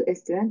try to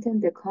strengthen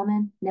the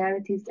common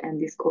narratives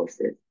and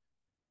discourses.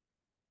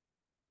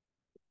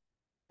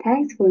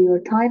 Thanks for your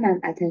time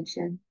and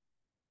attention.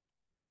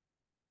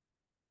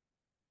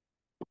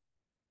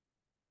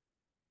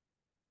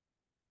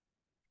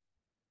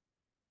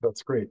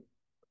 That's great.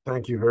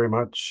 Thank you very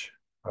much,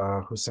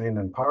 Hossein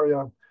and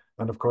Paria.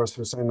 And of course,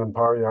 Hossein and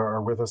Paria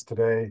are with us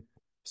today.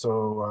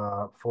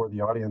 So for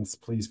the audience,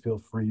 please feel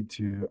free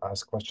to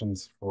ask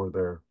questions for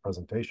their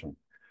presentation.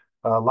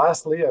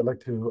 Lastly, I'd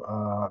like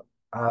to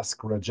ask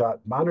Rajat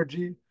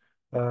Banerjee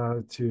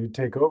to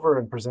take over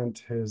and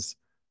present his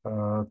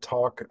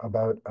talk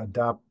about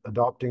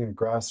adopting a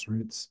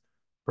grassroots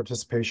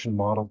participation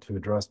model to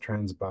address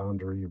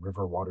transboundary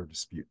river water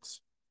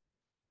disputes.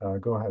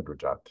 Go ahead,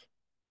 Rajat.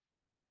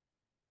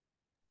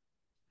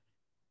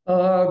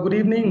 Good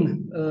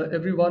evening,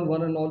 everyone,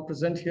 one and all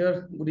present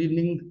here. Good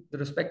evening, the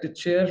respected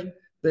chair,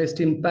 the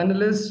esteemed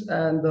panelists,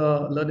 and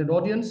the learned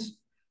audience.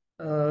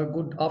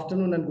 Good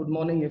afternoon and good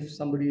morning if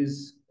somebody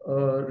is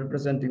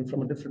representing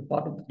from a different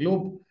part of the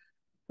globe.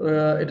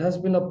 It has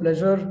been a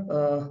pleasure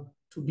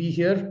to be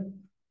here.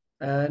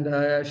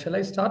 And shall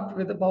I start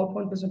with the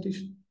PowerPoint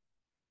presentation?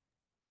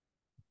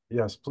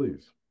 Yes,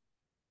 please.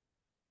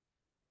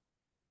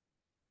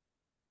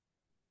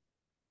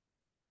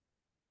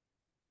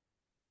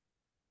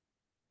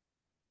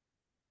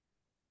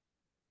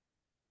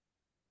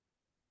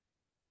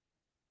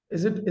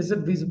 Is it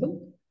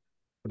visible?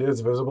 It is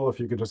visible if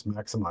you could just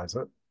maximize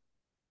it.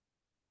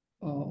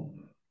 Oh.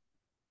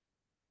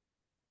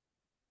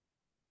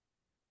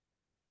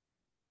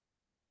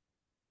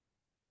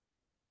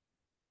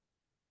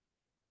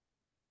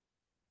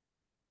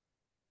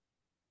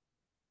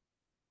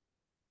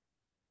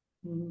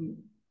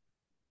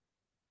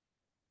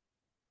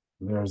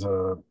 There's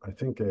I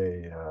think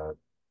a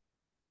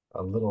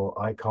little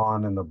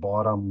icon in the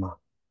bottom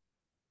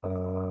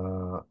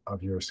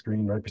of your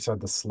screen, right beside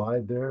the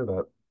slide there,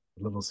 that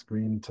little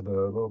screen to the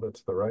little bit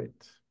to the right.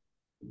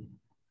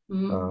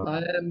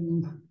 I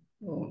am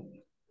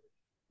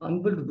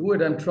unable to do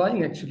it. I'm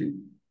trying actually.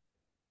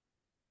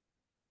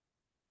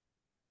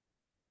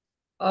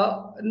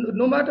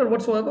 No matter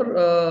whatsoever,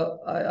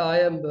 I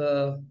am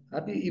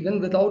happy even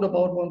without a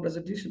PowerPoint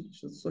presentation.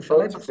 So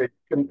shall I? Okay.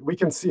 We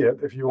can see it.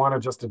 If you want to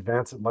just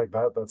advance it like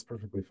that, that's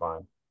perfectly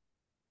fine.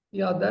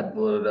 Yeah, that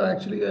would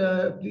actually,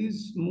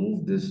 please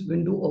move this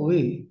window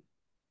away.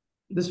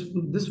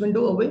 This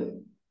window away.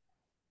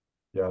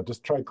 Yeah,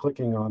 just try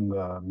clicking on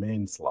the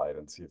main slide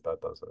and see if that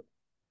does it.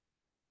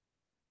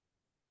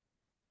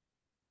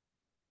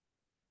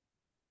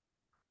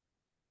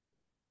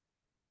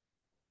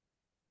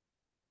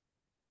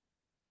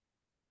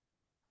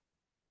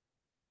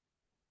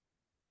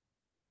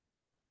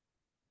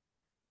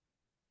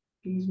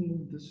 Please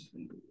move this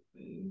window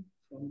away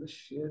from the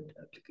shared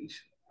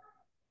application.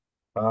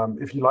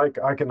 If you like,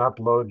 I can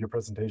upload your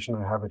presentation.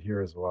 I have it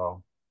here as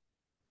well.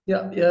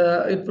 Yeah,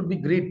 it would be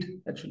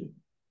great, actually.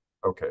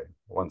 Okay,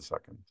 1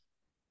 second.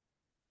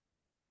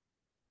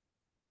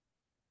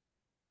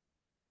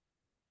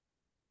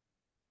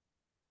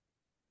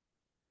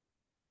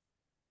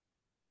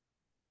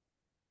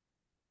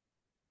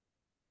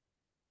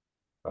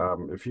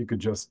 If you could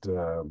just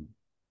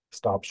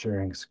stop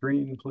sharing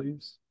screen,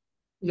 please.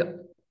 Yeah.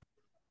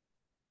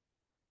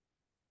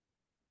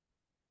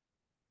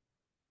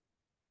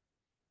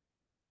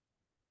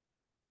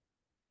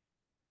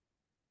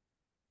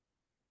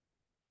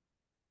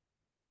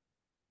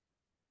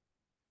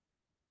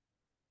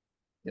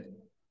 Yeah.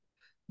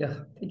 Yeah,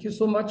 thank you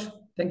so much.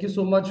 Thank you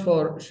so much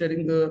for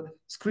sharing the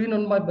screen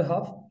on my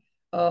behalf.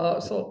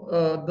 The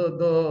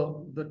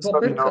Just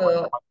let me topic,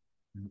 know.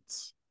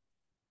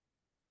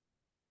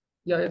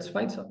 yeah, it's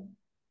fine, sir.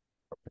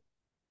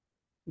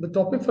 The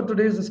topic for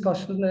today's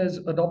discussion is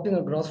adopting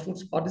a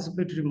grassroots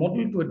participatory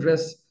model to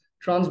address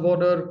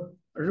trans-border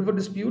river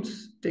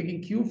disputes,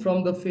 taking cue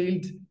from the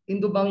failed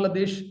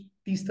Indo-Bangladesh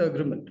Teesta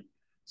Agreement.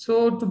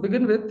 So to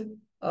begin with,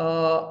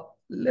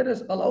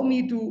 allow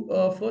me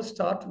to first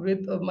start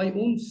with my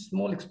own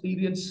small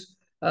experience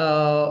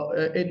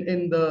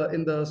in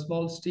the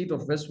small state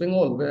of West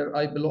Bengal, where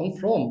I belong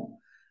from.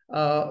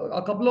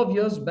 A couple of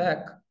years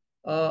back,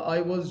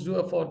 I was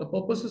for the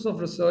purposes of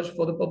research,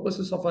 for the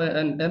purposes of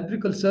an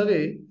empirical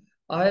survey,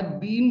 I had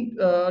been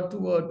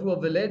to a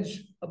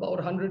village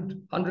about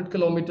 100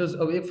 kilometers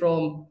away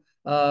from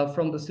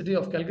the city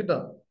of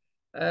Calcutta.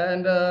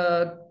 And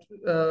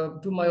to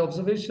my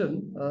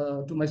observation,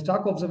 to my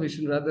stark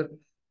observation rather,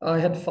 I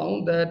had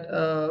found that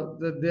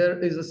there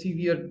is a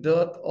severe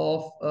dearth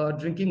of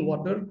drinking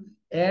water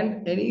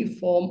and any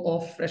form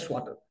of fresh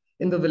water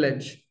in the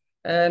village.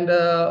 And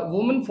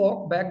women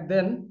folk back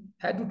then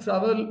had to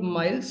travel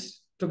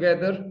miles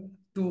together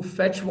to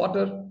fetch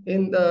water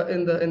in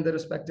the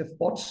respective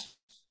pots.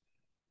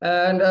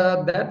 And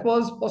that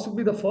was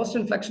possibly the first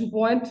inflection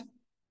point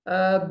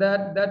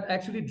that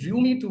actually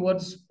drew me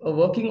towards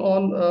working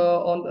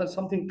on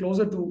something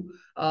closer to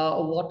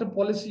water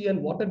policy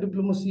and water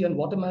diplomacy and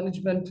water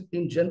management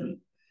in general.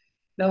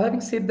 Now, having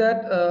said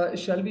that,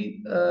 shall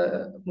we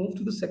move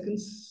to the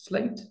second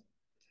slide?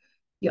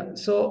 Yeah,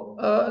 so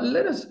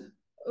there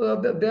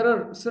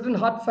are certain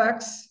hard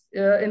facts.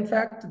 In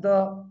fact,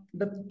 the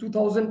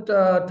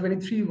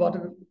 2023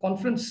 Water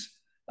Conference,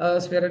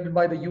 spearheaded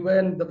by the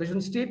UN, the vision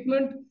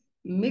statement,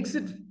 makes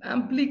it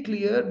amply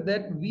clear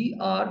that the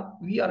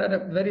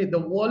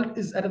world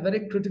is at a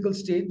very critical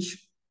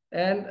stage,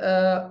 and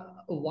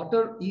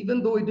water,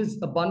 even though it is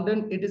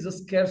abundant, it is a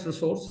scarce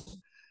resource.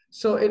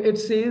 So it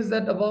says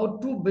that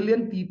about 2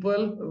 billion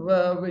people,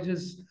 which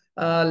is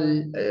a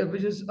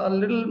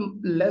little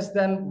less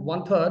than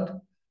 1/3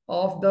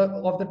 of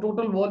the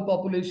total world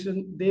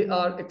population, they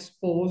are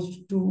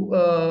exposed to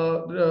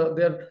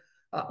their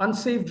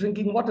unsafe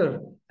drinking water,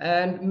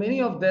 and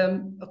many of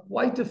them,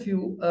 quite a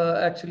few,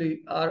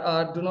 actually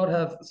do not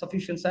have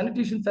sufficient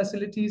sanitation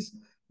facilities,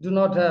 do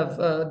not have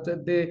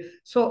the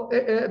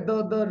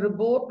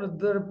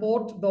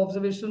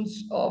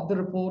observations of the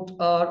report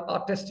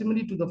are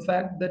testimony to the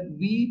fact that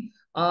we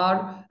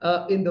are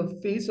in the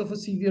face of a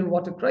severe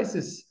water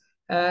crisis.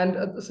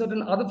 And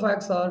certain other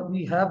facts are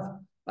we have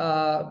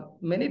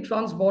many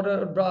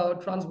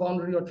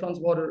transboundary or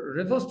transborder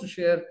rivers to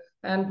share,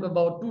 and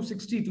about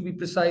 260 to be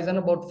precise, and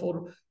about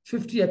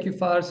 450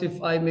 aquifers,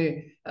 if I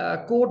may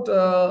quote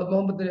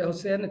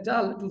Hossein et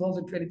al.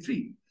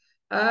 2023.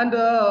 And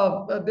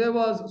I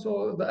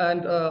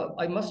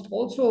must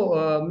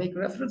also make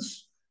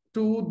reference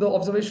to the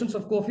observations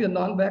of Kofi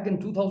Annan back in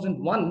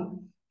 2001,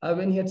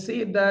 when he had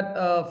said that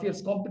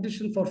fierce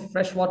competition for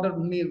fresh water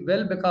may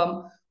well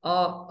become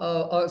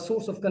a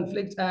source of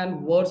conflict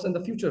and worse in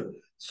the future.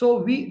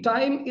 So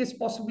time is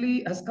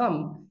possibly has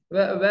come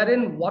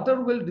wherein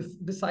water will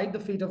decide the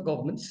fate of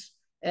governments,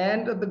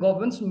 and the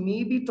governments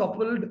may be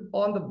toppled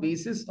on the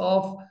basis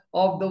of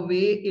the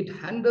way it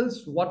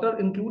handles water,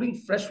 including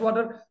fresh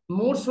water,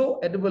 more so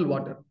edible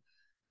water.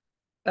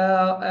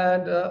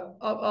 And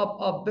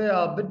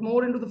a bit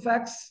more into the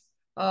facts.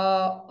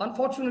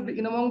 Unfortunately,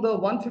 in among the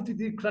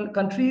 153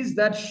 countries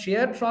that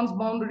share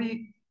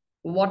transboundary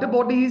water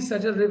bodies,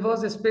 such as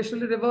rivers,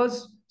 especially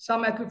rivers,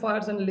 some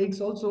aquifers and lakes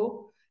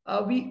also,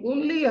 we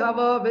only have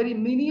a very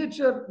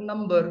miniature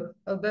number,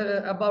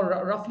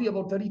 roughly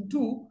about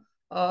 32.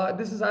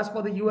 This is as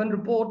per the UN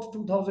report,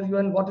 2000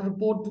 UN Water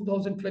Report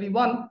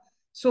 2021.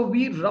 So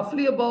we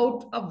roughly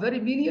about a very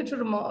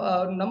miniature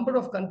number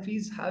of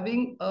countries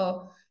having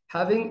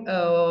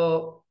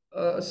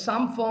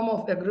some form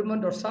of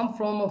agreement or some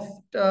form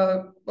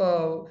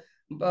of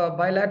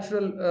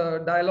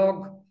bilateral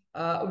dialogue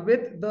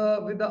with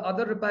the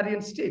other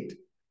riparian state.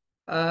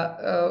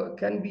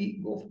 Can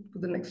we go to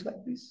the next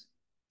slide, please?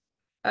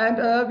 And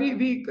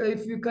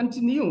if we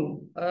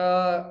continue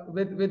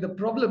with the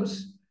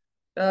problems,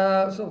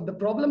 so the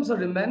problems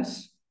are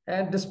immense.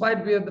 And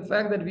despite the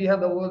fact that we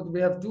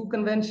have two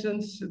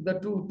conventions, the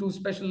two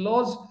special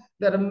laws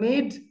that are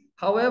made,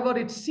 however,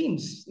 it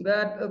seems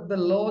that the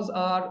laws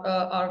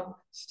are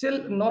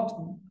still not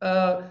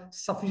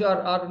sufficient,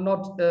 are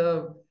not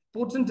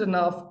potent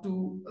enough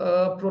to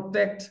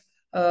protect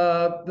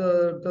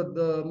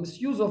the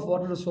misuse of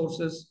water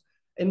resources,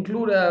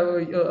 include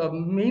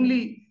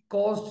mainly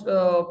caused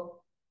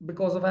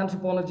because of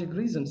anthropologic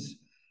reasons.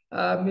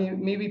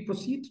 May we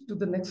proceed to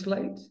the next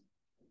slide?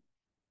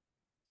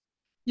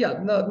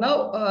 Yeah,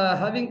 now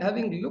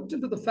having looked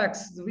into the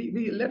facts,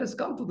 we let us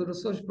come to the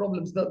research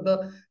problems,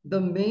 the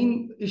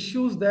main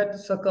issues that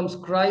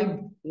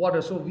circumscribe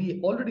water. So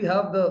we already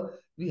have the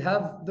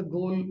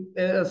goal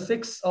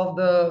 6 of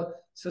the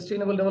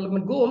Sustainable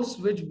Development Goals,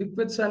 which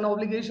bequeaths an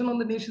obligation on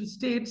the nation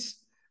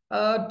states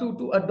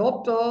to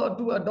adopt a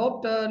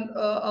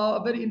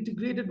very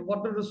integrated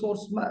water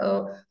resource,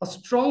 a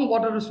strong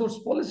water resource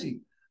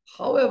policy.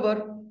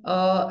 However,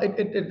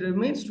 it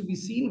remains to be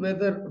seen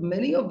whether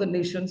many of the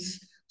nations,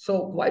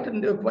 so quite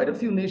a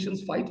few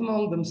nations, fight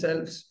among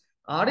themselves,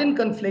 are in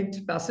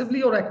conflict,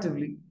 passively or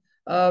actively,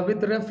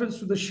 with reference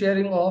to the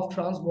sharing of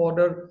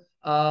trans-border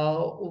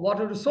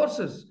water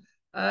resources.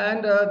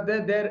 And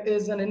there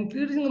is an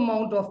increasing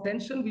amount of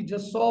tension we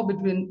just saw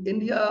between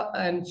India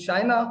and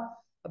China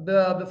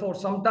before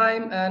some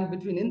time, and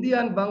between India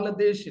and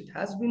Bangladesh. It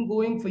has been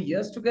going for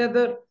years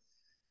together,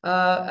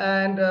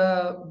 and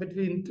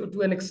between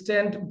to an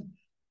extent,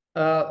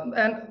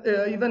 and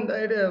even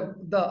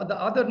the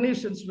other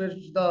nations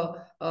which the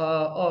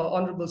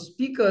honorable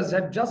speakers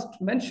had just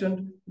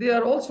mentioned, they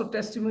are also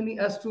testimony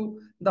as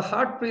to the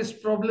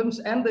hard-pressed problems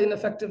and the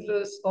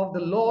ineffectiveness of the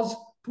laws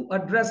to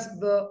address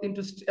the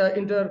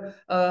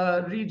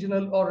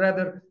inter-regional, or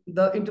rather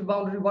the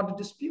interboundary water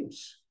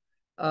disputes.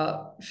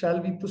 Shall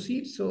we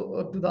proceed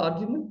to the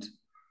argument?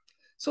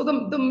 So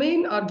the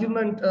main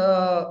argument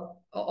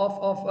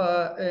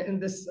in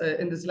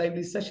this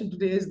lively session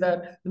today is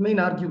that the main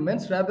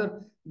arguments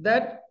rather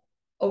that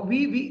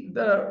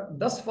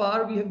thus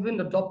far we have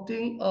been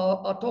adopting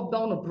a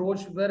top-down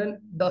approach wherein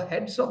the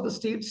heads of the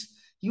states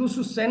used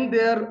to send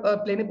their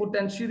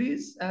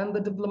plenipotentiaries and the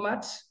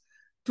diplomats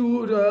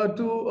to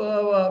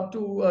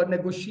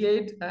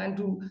negotiate and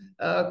to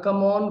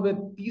come on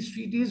with peace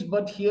treaties.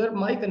 But here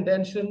my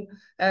contention,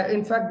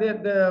 in fact,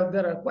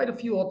 there are quite a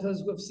few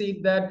authors who have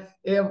said that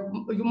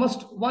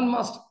one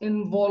must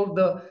involve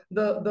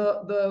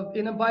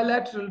in a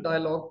bilateral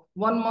dialogue,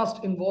 one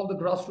must involve the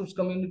grassroots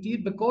community,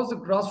 because the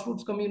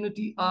grassroots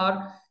community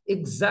are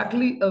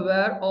exactly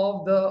aware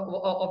of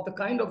the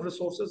kind of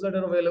resources that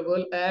are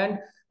available, and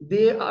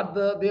they are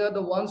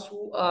the ones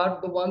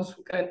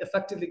who can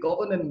effectively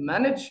govern and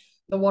manage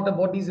the water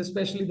bodies,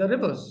 especially the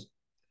rivers.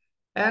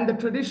 And the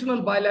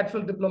traditional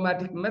bilateral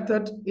diplomatic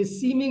method is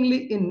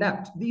seemingly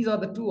inept. These are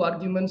the two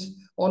arguments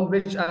on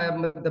which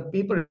the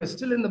paper is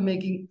still in the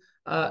making,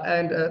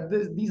 and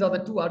these are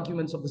the two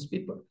arguments of this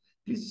paper.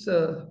 Please,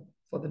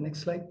 for the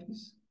next slide,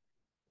 please.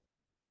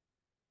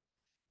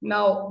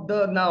 Now,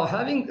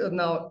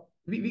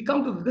 we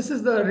come to, this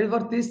is the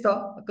River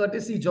Tista,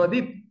 courtesy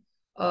Jodeep,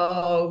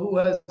 who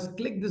has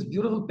clicked this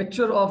beautiful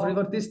picture of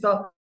River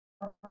Tista,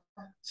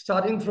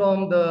 starting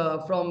from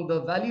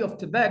the valley of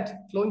Tibet,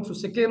 flowing through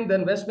Sikkim,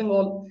 then West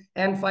Bengal,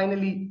 and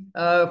finally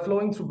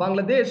flowing through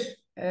Bangladesh,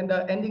 and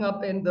ending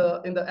up in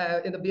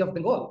the Bay of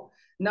Bengal.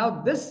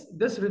 Now, this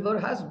river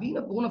has been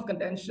a bone of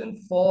contention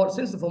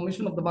since the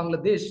formation of the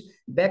Bangladesh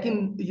back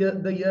in the year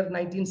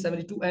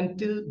 1972, and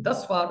till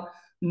thus far,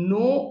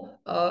 no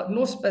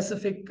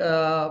specific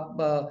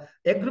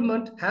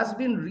agreement has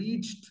been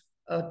reached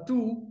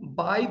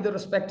by the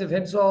respective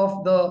heads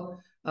of the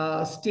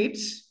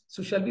states.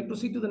 So shall we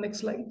proceed to the next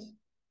slide,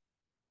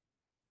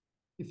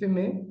 if you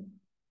may?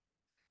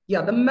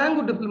 Yeah, the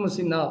mango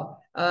diplomacy now.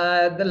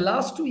 The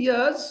last 2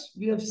 years,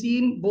 we have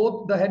seen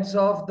both the heads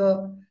of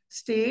the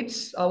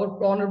states,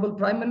 our Honorable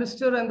Prime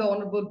Minister and the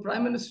Honorable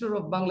Prime Minister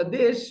of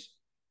Bangladesh,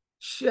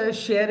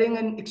 sharing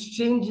and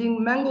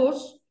exchanging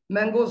mangoes.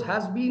 Mangoes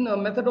has been a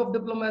method of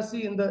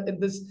diplomacy in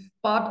this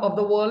part of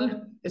the world,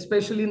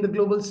 especially in the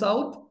global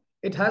south.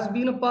 It has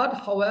been a part.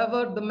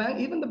 However,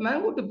 even the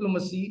mango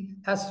diplomacy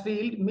has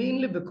failed,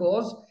 mainly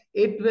because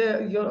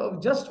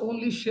just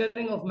only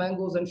sharing of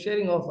mangoes and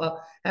sharing of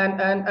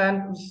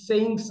and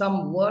saying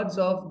some words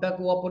of the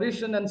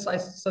cooperation and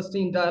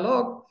sustained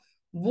dialogue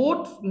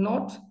would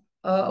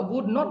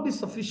not be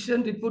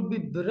sufficient. It would be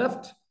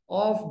bereft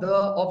of the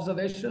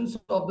observations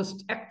of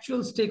the actual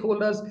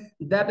stakeholders,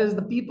 that is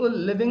the people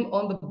living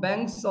on the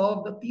banks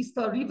of the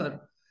Tista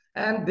River.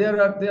 And there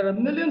are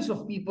millions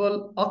of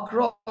people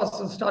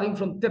across, starting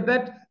from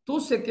Tibet to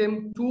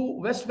Sikkim to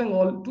West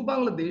Bengal to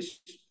Bangladesh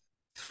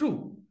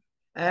through.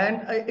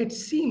 And it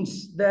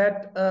seems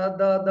that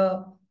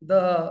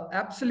the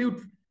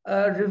absolute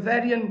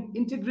riverian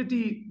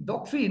integrity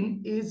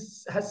doctrine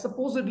has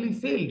supposedly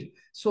failed.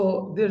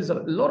 So there's a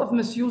lot of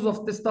misuse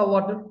of Tista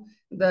water.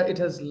 It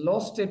has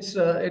lost its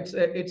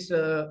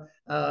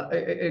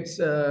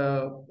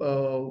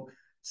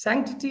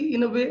sanctity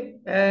in a way,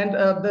 and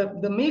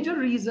the major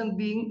reason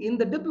being in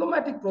the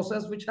diplomatic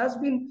process, which has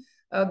been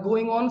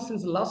going on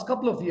since the last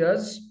couple of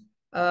years.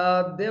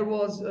 There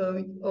was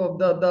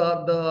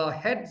the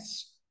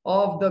heads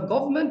of the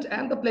government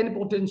and the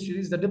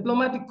plenipotentiaries, the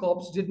diplomatic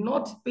corps, did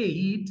not pay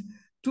heed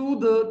to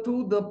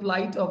the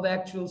plight of the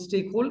actual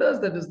stakeholders,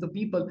 that is the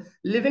people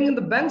living in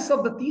the banks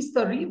of the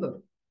Tista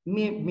River.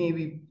 May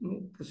we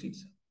proceed,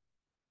 sir?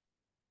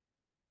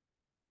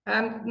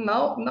 And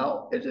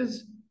now it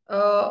is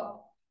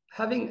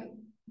having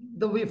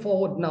the way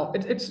forward now.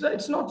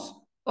 It's not,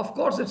 of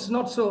course, it's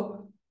not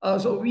so.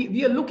 So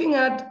we are looking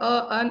at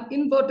an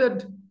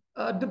inverted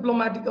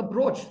diplomatic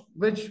approach,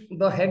 which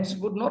the heads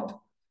would not,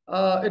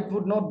 it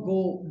would not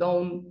go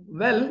down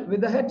well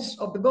with the heads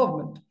of the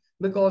government,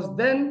 because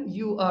then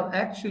you are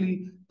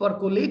actually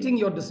percolating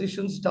your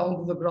decisions down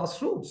to the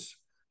grassroots.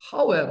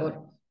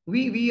 However,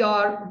 we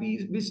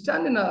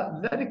stand in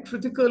a very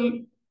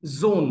critical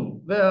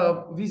zone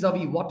where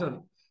vis-a-vis water,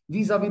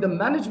 vis-a-vis the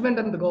management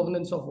and the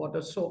governance of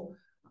water. So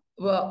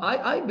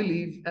I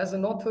believe, as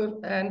an author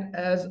and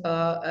as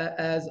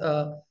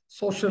a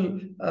social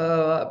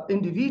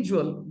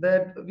individual,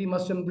 that we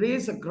must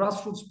embrace a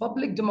grassroots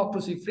public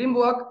democracy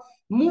framework,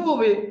 move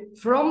away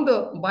from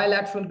the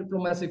bilateral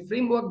diplomacy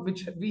framework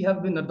which we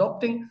have been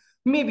adopting.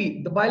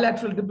 Maybe the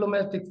bilateral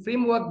diplomatic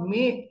framework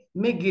may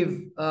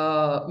give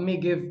a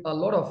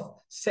lot of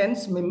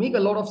sense, may make a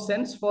lot of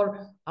sense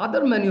for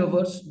other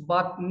maneuvers,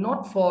 but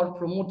not for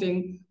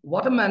promoting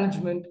water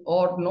management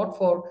or not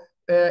for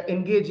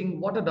engaging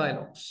water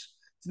dialogues.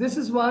 So this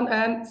is one.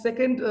 And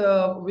second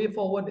way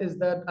forward is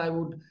that I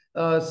would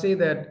say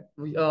that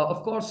we,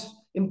 of course,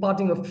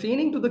 imparting of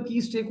training to the key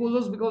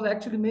stakeholders, because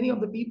actually many of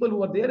the people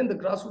who are there in the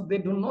grassroots, they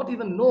do not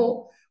even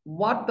know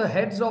what the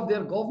heads of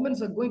their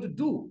governments are going to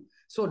do.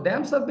 So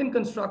dams have been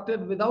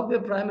constructed without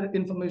their primary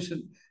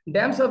information.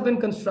 Dams have been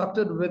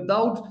constructed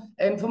without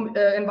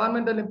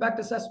environmental impact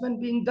assessment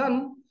being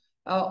done,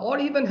 or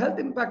even health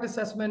impact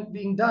assessment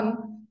being done.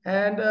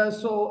 And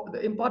so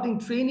the imparting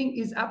training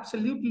is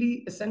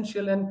absolutely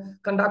essential, and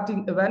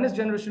conducting awareness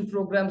generation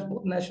programs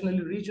both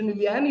nationally,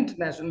 regionally, and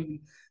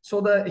internationally.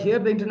 So here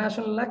the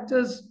international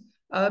actors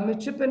may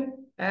chip in,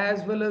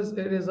 as well as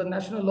it is a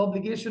national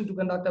obligation to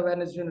conduct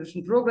awareness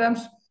generation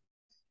programs.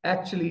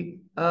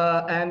 Actually,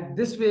 and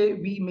this way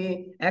we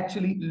may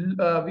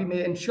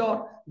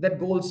ensure that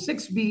goal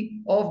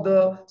 6B of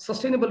the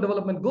Sustainable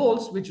Development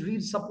Goals, which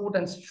reads support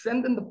and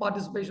strengthen the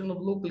participation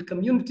of local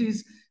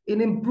communities in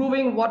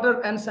improving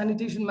water and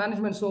sanitation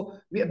management. So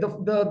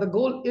the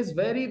goal is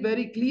very,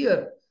 very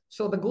clear.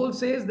 So the goal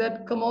says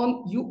that, come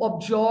on, you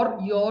abjure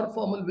your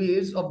formal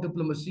ways of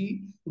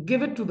diplomacy,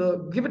 give it to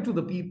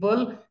the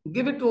people,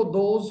 give it to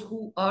those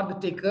who are the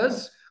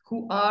takers,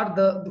 who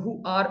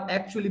are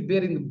actually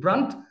bearing the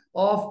brunt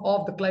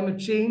of the climate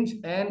change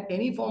and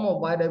any form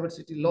of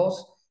biodiversity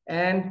loss.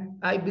 And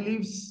I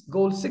believe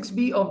goal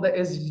 6B of the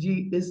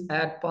SDG is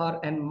at par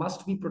and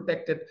must be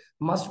protected,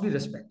 must be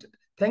respected.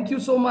 Thank you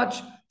so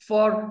much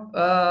for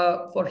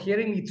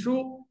hearing me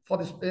through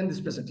in this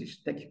presentation.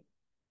 Thank you.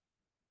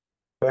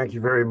 Thank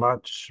you very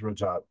much,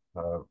 Rajat.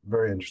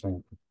 Very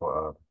interesting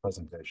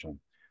presentation.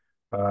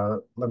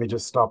 Let me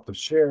just stop the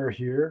share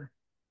here.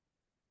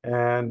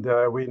 And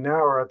we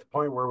now are at the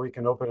point where we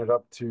can open it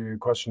up to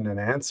question and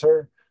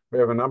answer. We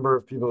have a number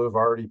of people who've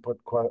already put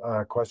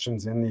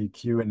questions in the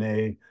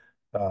Q&A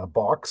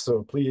box,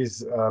 so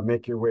please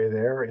make your way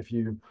there. If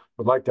you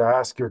would like to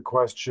ask your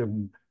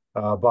question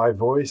by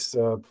voice,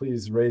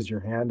 please raise your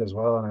hand as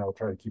well, and I'll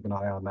try to keep an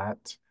eye on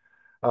that.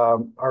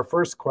 Our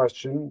first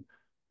question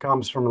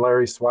comes from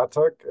Larry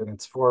Swatuk, and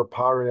it's for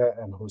Paria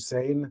and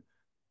Hossein.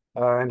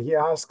 And he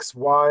asks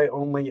why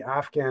only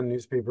Afghan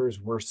newspapers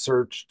were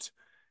searched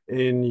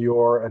in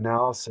your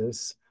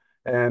analysis,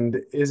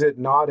 and is it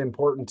not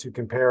important to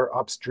compare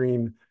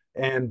upstream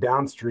and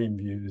downstream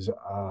views?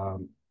 I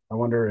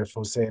wonder if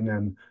Hossein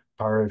and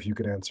Paria, if you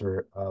could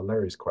answer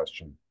Larry's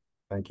question.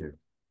 Thank you.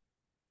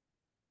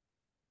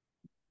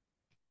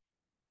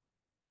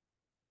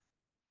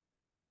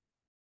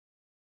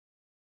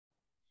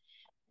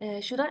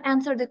 Should I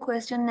answer the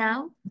question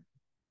now?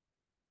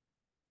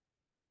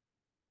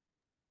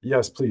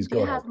 Yes, please, go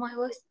ahead. Do you have my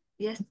voice?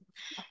 Yes.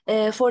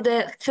 For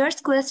the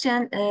first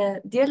question,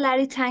 dear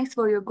Larry, thanks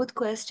for your good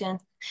question.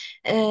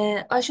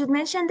 I should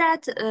mention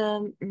that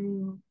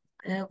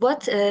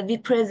what we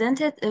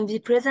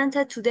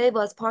presented today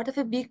was part of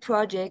a big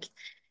project,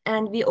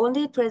 and we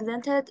only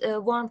presented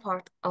one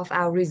part of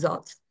our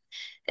results.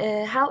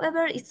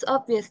 However, it's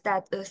obvious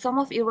that some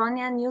of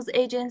Iranian news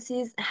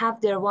agencies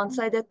have their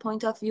one-sided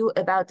point of view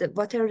about the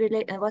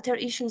water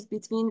issues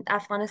between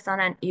Afghanistan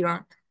and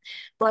Iran.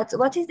 But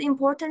what is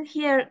important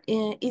here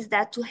is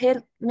that to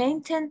help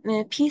maintain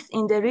peace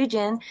in the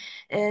region,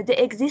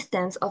 the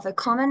existence of a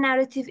common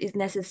narrative is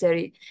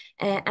necessary.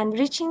 And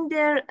reaching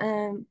there,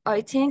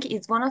 I think,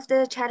 is one of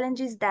the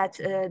challenges that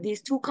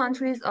these two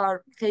countries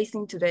are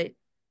facing today.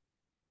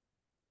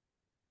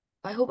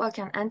 I hope I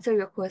can answer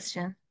your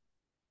question.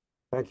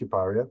 Thank you,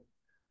 Paria.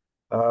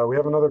 We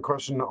have another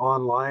question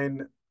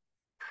online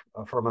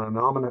from an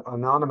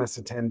anonymous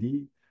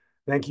attendee.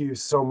 Thank you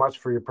so much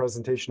for your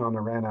presentation on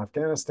Iran,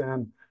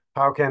 Afghanistan.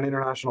 How can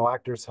international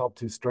actors help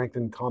to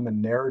strengthen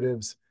common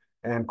narratives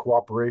and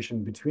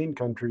cooperation between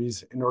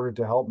countries in order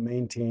to help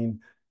maintain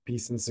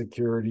peace and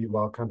security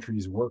while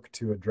countries work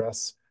to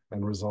address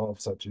and resolve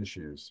such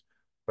issues?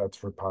 That's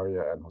for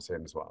Paria and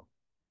Hossein as well.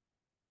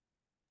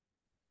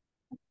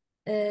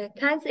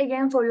 Thanks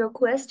again for your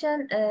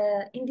question.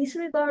 In this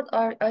regard,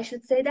 I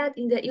should say that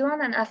in the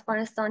Iran and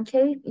Afghanistan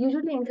case,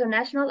 usually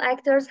international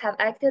actors have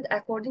acted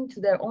according to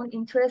their own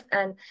interests,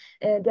 and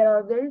there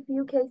are very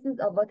few cases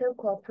of water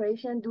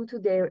cooperation due to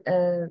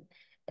their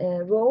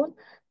role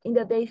in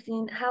the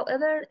basin.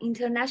 However,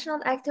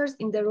 international actors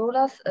in the role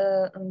of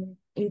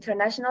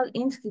international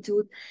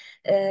institute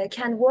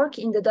can work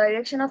in the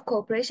direction of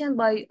cooperation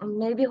by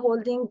maybe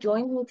holding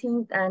joint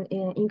meetings and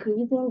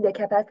increasing the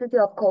capacity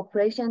of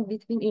cooperation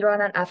between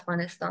Iran and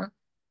Afghanistan.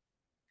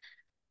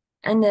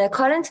 And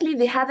currently,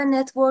 we have a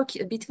network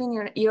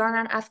between Iran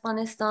and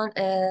Afghanistan,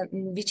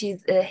 which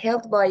is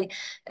held by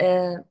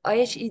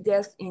IHE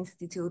Delft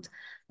Institute.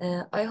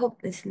 I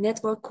hope this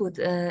network could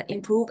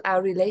improve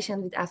our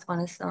relation with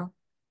Afghanistan.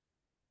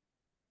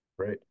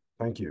 Great,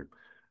 thank you.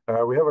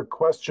 We have a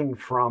question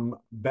from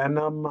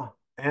Benham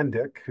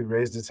Andick, who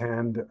raised his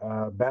hand.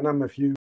 Benham, if you